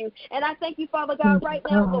for you. And I thank you, Father God, right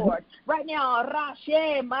now, Lord. Right now, I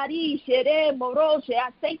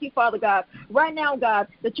thank you, Father God, right now, God,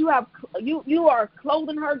 that you are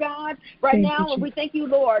clothing her, God, right now. And we thank you,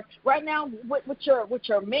 Lord, right now with your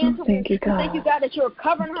mantle. Thank you, God, that you're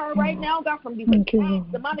covering her right now, God, from these attacks,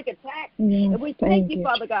 demonic attacks. And we thank you,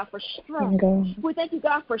 Father God, for strength. We thank you,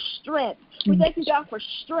 God, for strength. We thank you, God, for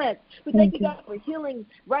strength. We thank you, God, for healing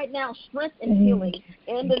right now, strength and healing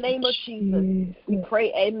in the name of Jesus. We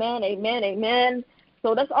pray, amen, amen, amen.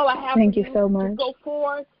 So that's all I have for you. Thank you so much. Just go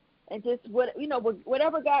forth and just,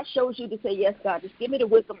 whatever God shows you to say, yes, God, just give me the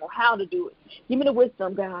wisdom on how to do it. Give me the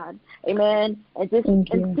wisdom, God, amen. And just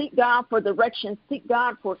seek God for direction, seek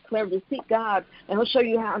God for clarity, seek God, and he'll show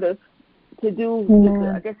you how to do,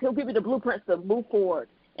 I guess he'll give you the blueprints to move forward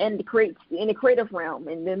and create in the creative realm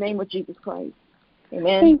in the name of Jesus Christ.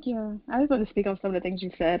 Amen. Thank you. I just want to speak on some of the things you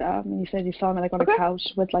said. You said you saw me like on a couch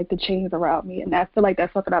with like the chains around me, and I feel like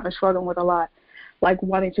that's something I've been struggling with a lot, like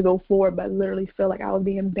wanting to go forward, but literally feel like I was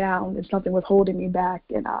being bound and something was holding me back.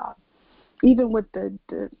 And even with the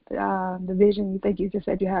vision, you just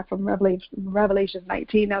said you had from Revelation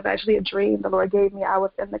 19, that was actually a dream the Lord gave me. I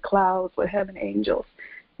was in the clouds with heaven angels.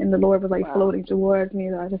 And the Lord was like floating towards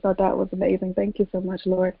me. I just thought that was amazing. Thank you so much,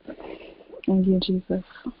 Lord. Thank you, Jesus.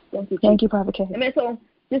 Thank you, Prophet Kim. Amen. So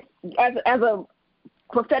just as a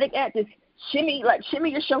prophetic act, just shimmy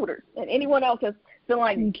your shoulders. And anyone else that's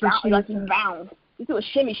feeling bound, just do a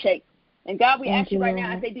shimmy shake. And God, we ask you right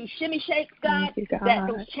now, as they do shimmy shakes, God, that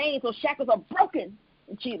those chains, those shackles are broken.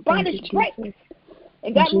 And bondage breaks.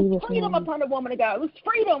 And God, lose freedom upon the woman of God. Lose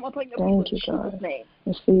freedom upon your people in Jesus' name.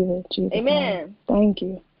 Receive it, Jesus. Amen. Thank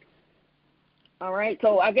you. All right.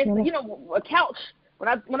 So I guess, a couch,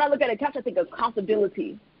 when I look at a couch, I think of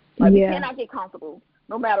comfortability. Like, we cannot get comfortable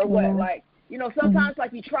no matter what. Like, sometimes,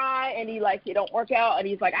 like, you try and it don't work out, and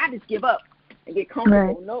he's like, I just give up and get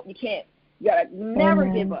comfortable. Right. Nope, you can't. You got to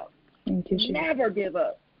never give up. Never give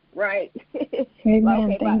up. Right?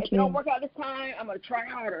 Amen. If it don't work out this time, I'm going to try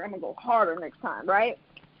harder. I'm going to go harder next time, right?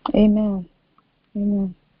 Amen.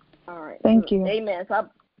 Amen. All right. Thank you. Amen. So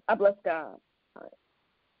I bless God. All right.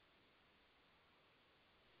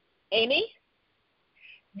 Amy?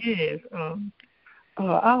 Yes.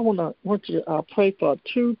 I want you to pray for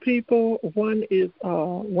two people. One is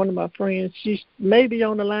one of my friends. She may be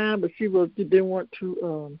on the line, but she didn't want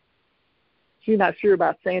to. She's not sure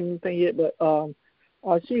about saying anything yet. But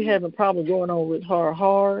She having problems going on with her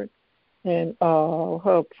heart and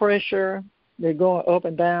her pressure. They're going up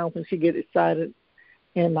and down when she gets excited.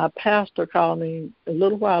 And my pastor called me a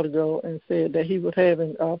little while ago and said that he was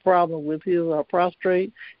having a problem with his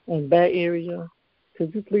prostate and back area.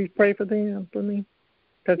 Could you please pray for them for me?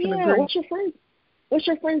 Yeah. What's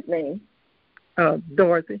your friend's name?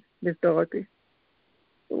 Dorothy. Miss Dorothy.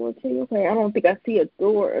 Dorothy. Okay. I don't think I see a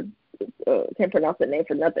door. Can't pronounce the name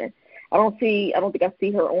for nothing. I don't think I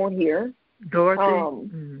see her on here. Dorothy.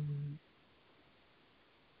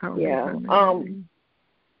 Yeah.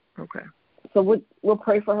 Okay. So we'll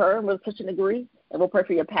pray for her, and we'll touch and agree, and we'll pray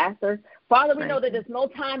for your pastor. Father, we know that there's no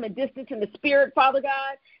time and distance in the spirit, Father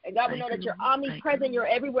God. And God, we know that you're omnipresent, you're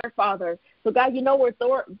everywhere, Father. So God, you know where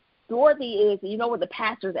Dorothy is, and you know where the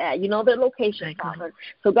pastor's at. You know their location, Father.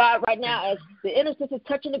 So God, right now, as the intercessors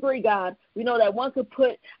touch and agree, God, we know that one could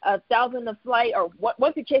put 1,000 to flight, or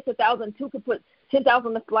one could chase 1,000, two could put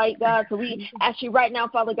 10,000 to flight, God. So we ask you right now,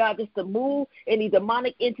 Father God, just to move any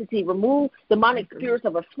demonic entity, remove demonic spirits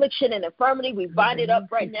of affliction and infirmity. We bind it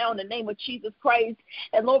up right now in the name of Jesus Christ.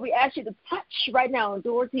 And Lord, we ask you to touch right now on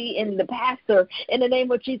Dorothy and the pastor in the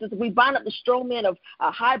name of Jesus. We bind up the strong man of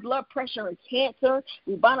high blood pressure and cancer.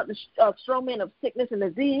 We bind up the strong man of sickness and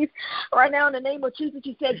disease. Right now in the name of Jesus,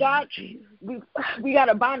 you said, God, we got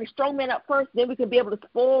to bind the strong man up first, then we can be able to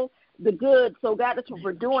spoil the good. So, God, that's what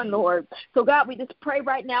we're doing, Lord. So, God, we just pray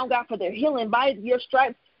right now, God, for their healing. By your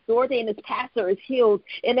stripes, Dorothy and his pastor is healed.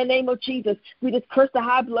 In the name of Jesus, we just curse the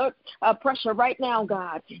high blood pressure right now,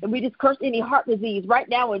 God. And we just curse any heart disease right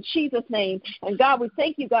now in Jesus' name. And, God, we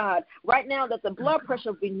thank you, God, right now that the blood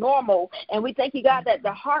pressure will be normal. And we thank you, God, that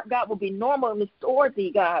the heart, God, will be normal in this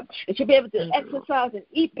Dorothy, God. And she'll be able to exercise and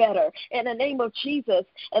eat better in the name of Jesus.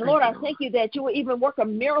 And, Lord, I thank you that you will even work a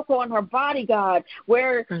miracle on her body, God,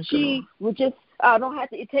 where she would just don't have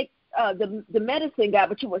to take the medicine, God,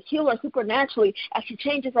 but you will heal her supernaturally as she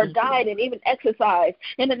changes her diet and even exercise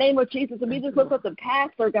in the name of Jesus. And we just look up the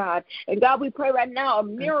pastor, God. And, God, we pray right now a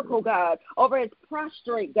miracle, God, over his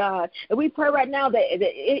prostrate, God. And we pray right now that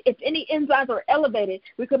if any enzymes are elevated,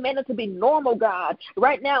 we command it to be normal, God.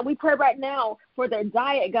 Right now, we pray right now for their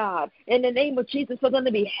diet, God, in the name of Jesus, for them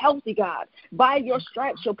to be healthy, God. By your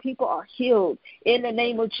stripes, your people are healed in the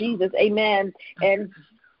name of Jesus. Amen.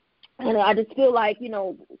 And I just feel like,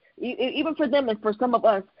 even for them and for some of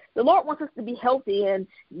us, the Lord wants us to be healthy. And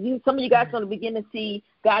some of you guys are going to begin to see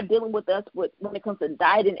God dealing with us when it comes to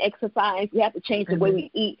diet and exercise. We have to change the way we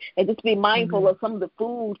eat and just be mindful of some of the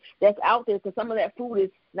food that's out there, because some of that food is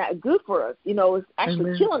not good for us. It's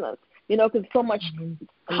actually killing us, because so much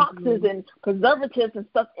toxins and preservatives and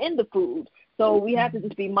stuff in the food. So we have to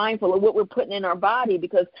just be mindful of what we're putting in our body,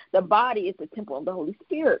 because the body is the temple of the Holy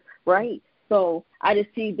Spirit, right? So I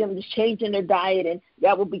just see them just changing their diet, and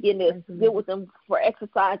God will begin to deal with them for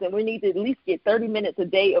exercise. And we need to at least get 30 minutes a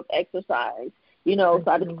day of exercise, So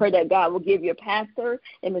I just pray that God will give your pastor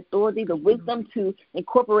and Miss Dorothy the wisdom to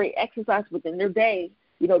incorporate exercise within their day.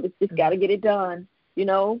 Just got to get it done,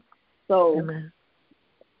 So,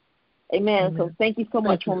 Amen. So thank you so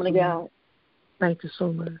much, woman of God. Thank you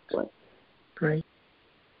so much. Great.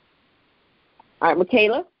 All right,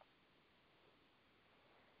 Michaela.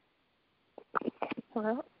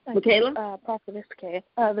 Hello, Michaela? ProphetessKim.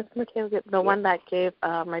 This is Michaela, the one that gave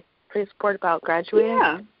my praise report about graduating.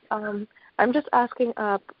 Yeah. I'm just asking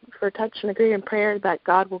for touch and agree in prayer that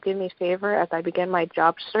God will give me favor as I begin my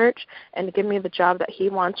job search and to give me the job that He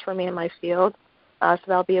wants for me in my field, so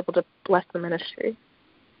that I'll be able to bless the ministry.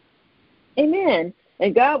 Amen.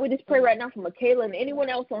 And God, we just pray right now for Michaela and anyone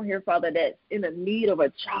else on here, Father, that's in the need of a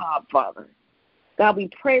job, Father. God, we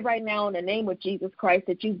pray right now in the name of Jesus Christ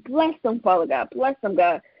that you bless them, Father God. Bless them,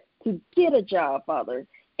 God, to get a job, Father,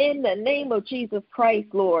 in the name of Jesus Christ,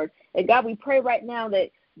 Lord. And, God, we pray right now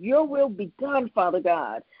that your will be done, Father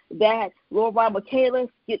God, that, Lord, while Michaela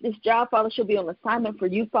get this job, Father, she'll be on assignment for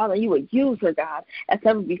you, Father. You will use her, God, as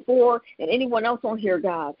ever before, and anyone else on here,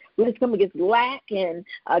 God. We just come against lack and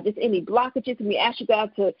just any blockages, and we ask you,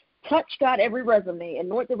 God, to touch, God, every resume,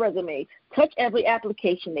 anoint the resume, touch every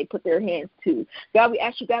application they put their hands to. God, we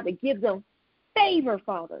ask you, God, to give them favor,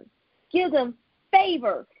 Father. Give them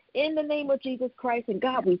favor in the name of Jesus Christ. And,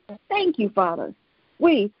 God, we thank you, Father.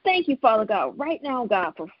 We thank you, Father God, right now,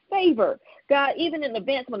 God, for favor. God, even in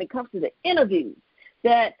advance when it comes to the interviews,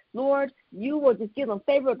 that, Lord, you will just give them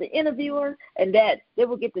favor of the interviewer and that they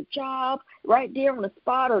will get the job right there on the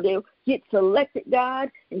spot, or they'll get selected, God.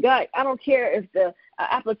 And, God, I don't care if the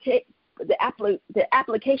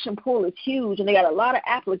application pool is huge and they got a lot of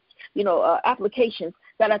applications.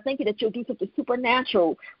 God, I thank you that you'll do something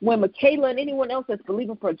supernatural when Michaela and anyone else that's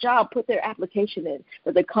believing for a job put their application in,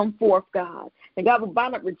 that they come forth, God. And God, we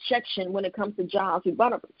bind up rejection when it comes to jobs. We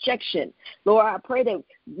bind up rejection. Lord, I pray that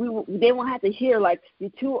they won't have to hear like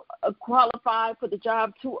you're too qualified for the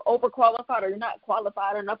job, too overqualified, or you're not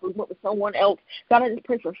qualified enough, or went with someone else. God, I just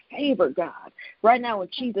pray for favor, God, right now in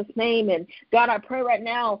Jesus' name. And God, I pray right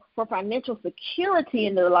now for financial security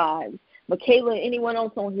in their lives. Michaela and anyone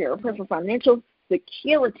else on here, I pray for financial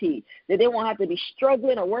security, that they won't have to be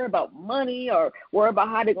struggling or worry about money or worry about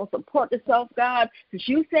how they're going to support themselves, God, because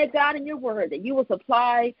you said, God, in your word that you will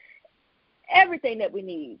supply everything that we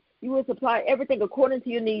need. You will supply everything according to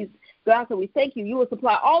your needs, God, so we thank you. You will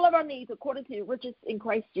supply all of our needs according to your riches in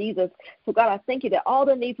Christ Jesus. So, God, I thank you that all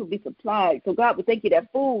the needs will be supplied. So, God, we thank you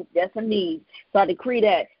that food, that's a need. So I decree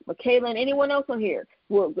that Michaela and anyone else on here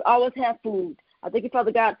will always have food. I thank you,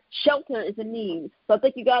 Father God, shelter is a need. So I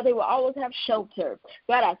thank you, God, they will always have shelter.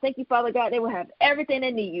 God, I thank you, Father God, they will have everything they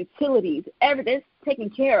need, utilities, everything taken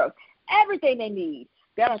care of, everything they need.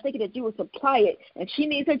 God, I thank you that you will supply it. And she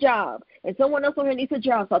needs a job, and someone else on here needs a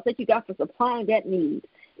job. So I thank you, God, for supplying that need.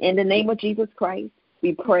 In the name of Jesus Christ,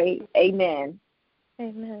 we pray. Amen.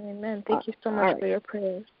 Amen. Amen. Thank you so much for your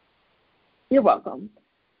prayers. You're welcome.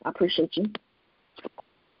 I appreciate you.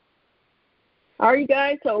 All right, you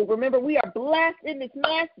guys, so remember, we are blessed in this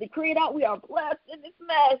mess. Decree it out. We are blessed in this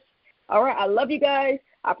mess. All right, I love you guys.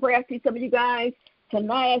 I pray I see some of you guys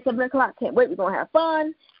tonight at 7 o'clock. Can't wait. We're going to have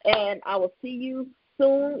fun, and I will see you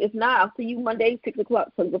soon. If not, I'll see you Monday, 6 o'clock,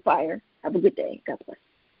 Sons of Fire. Have a good day. God bless.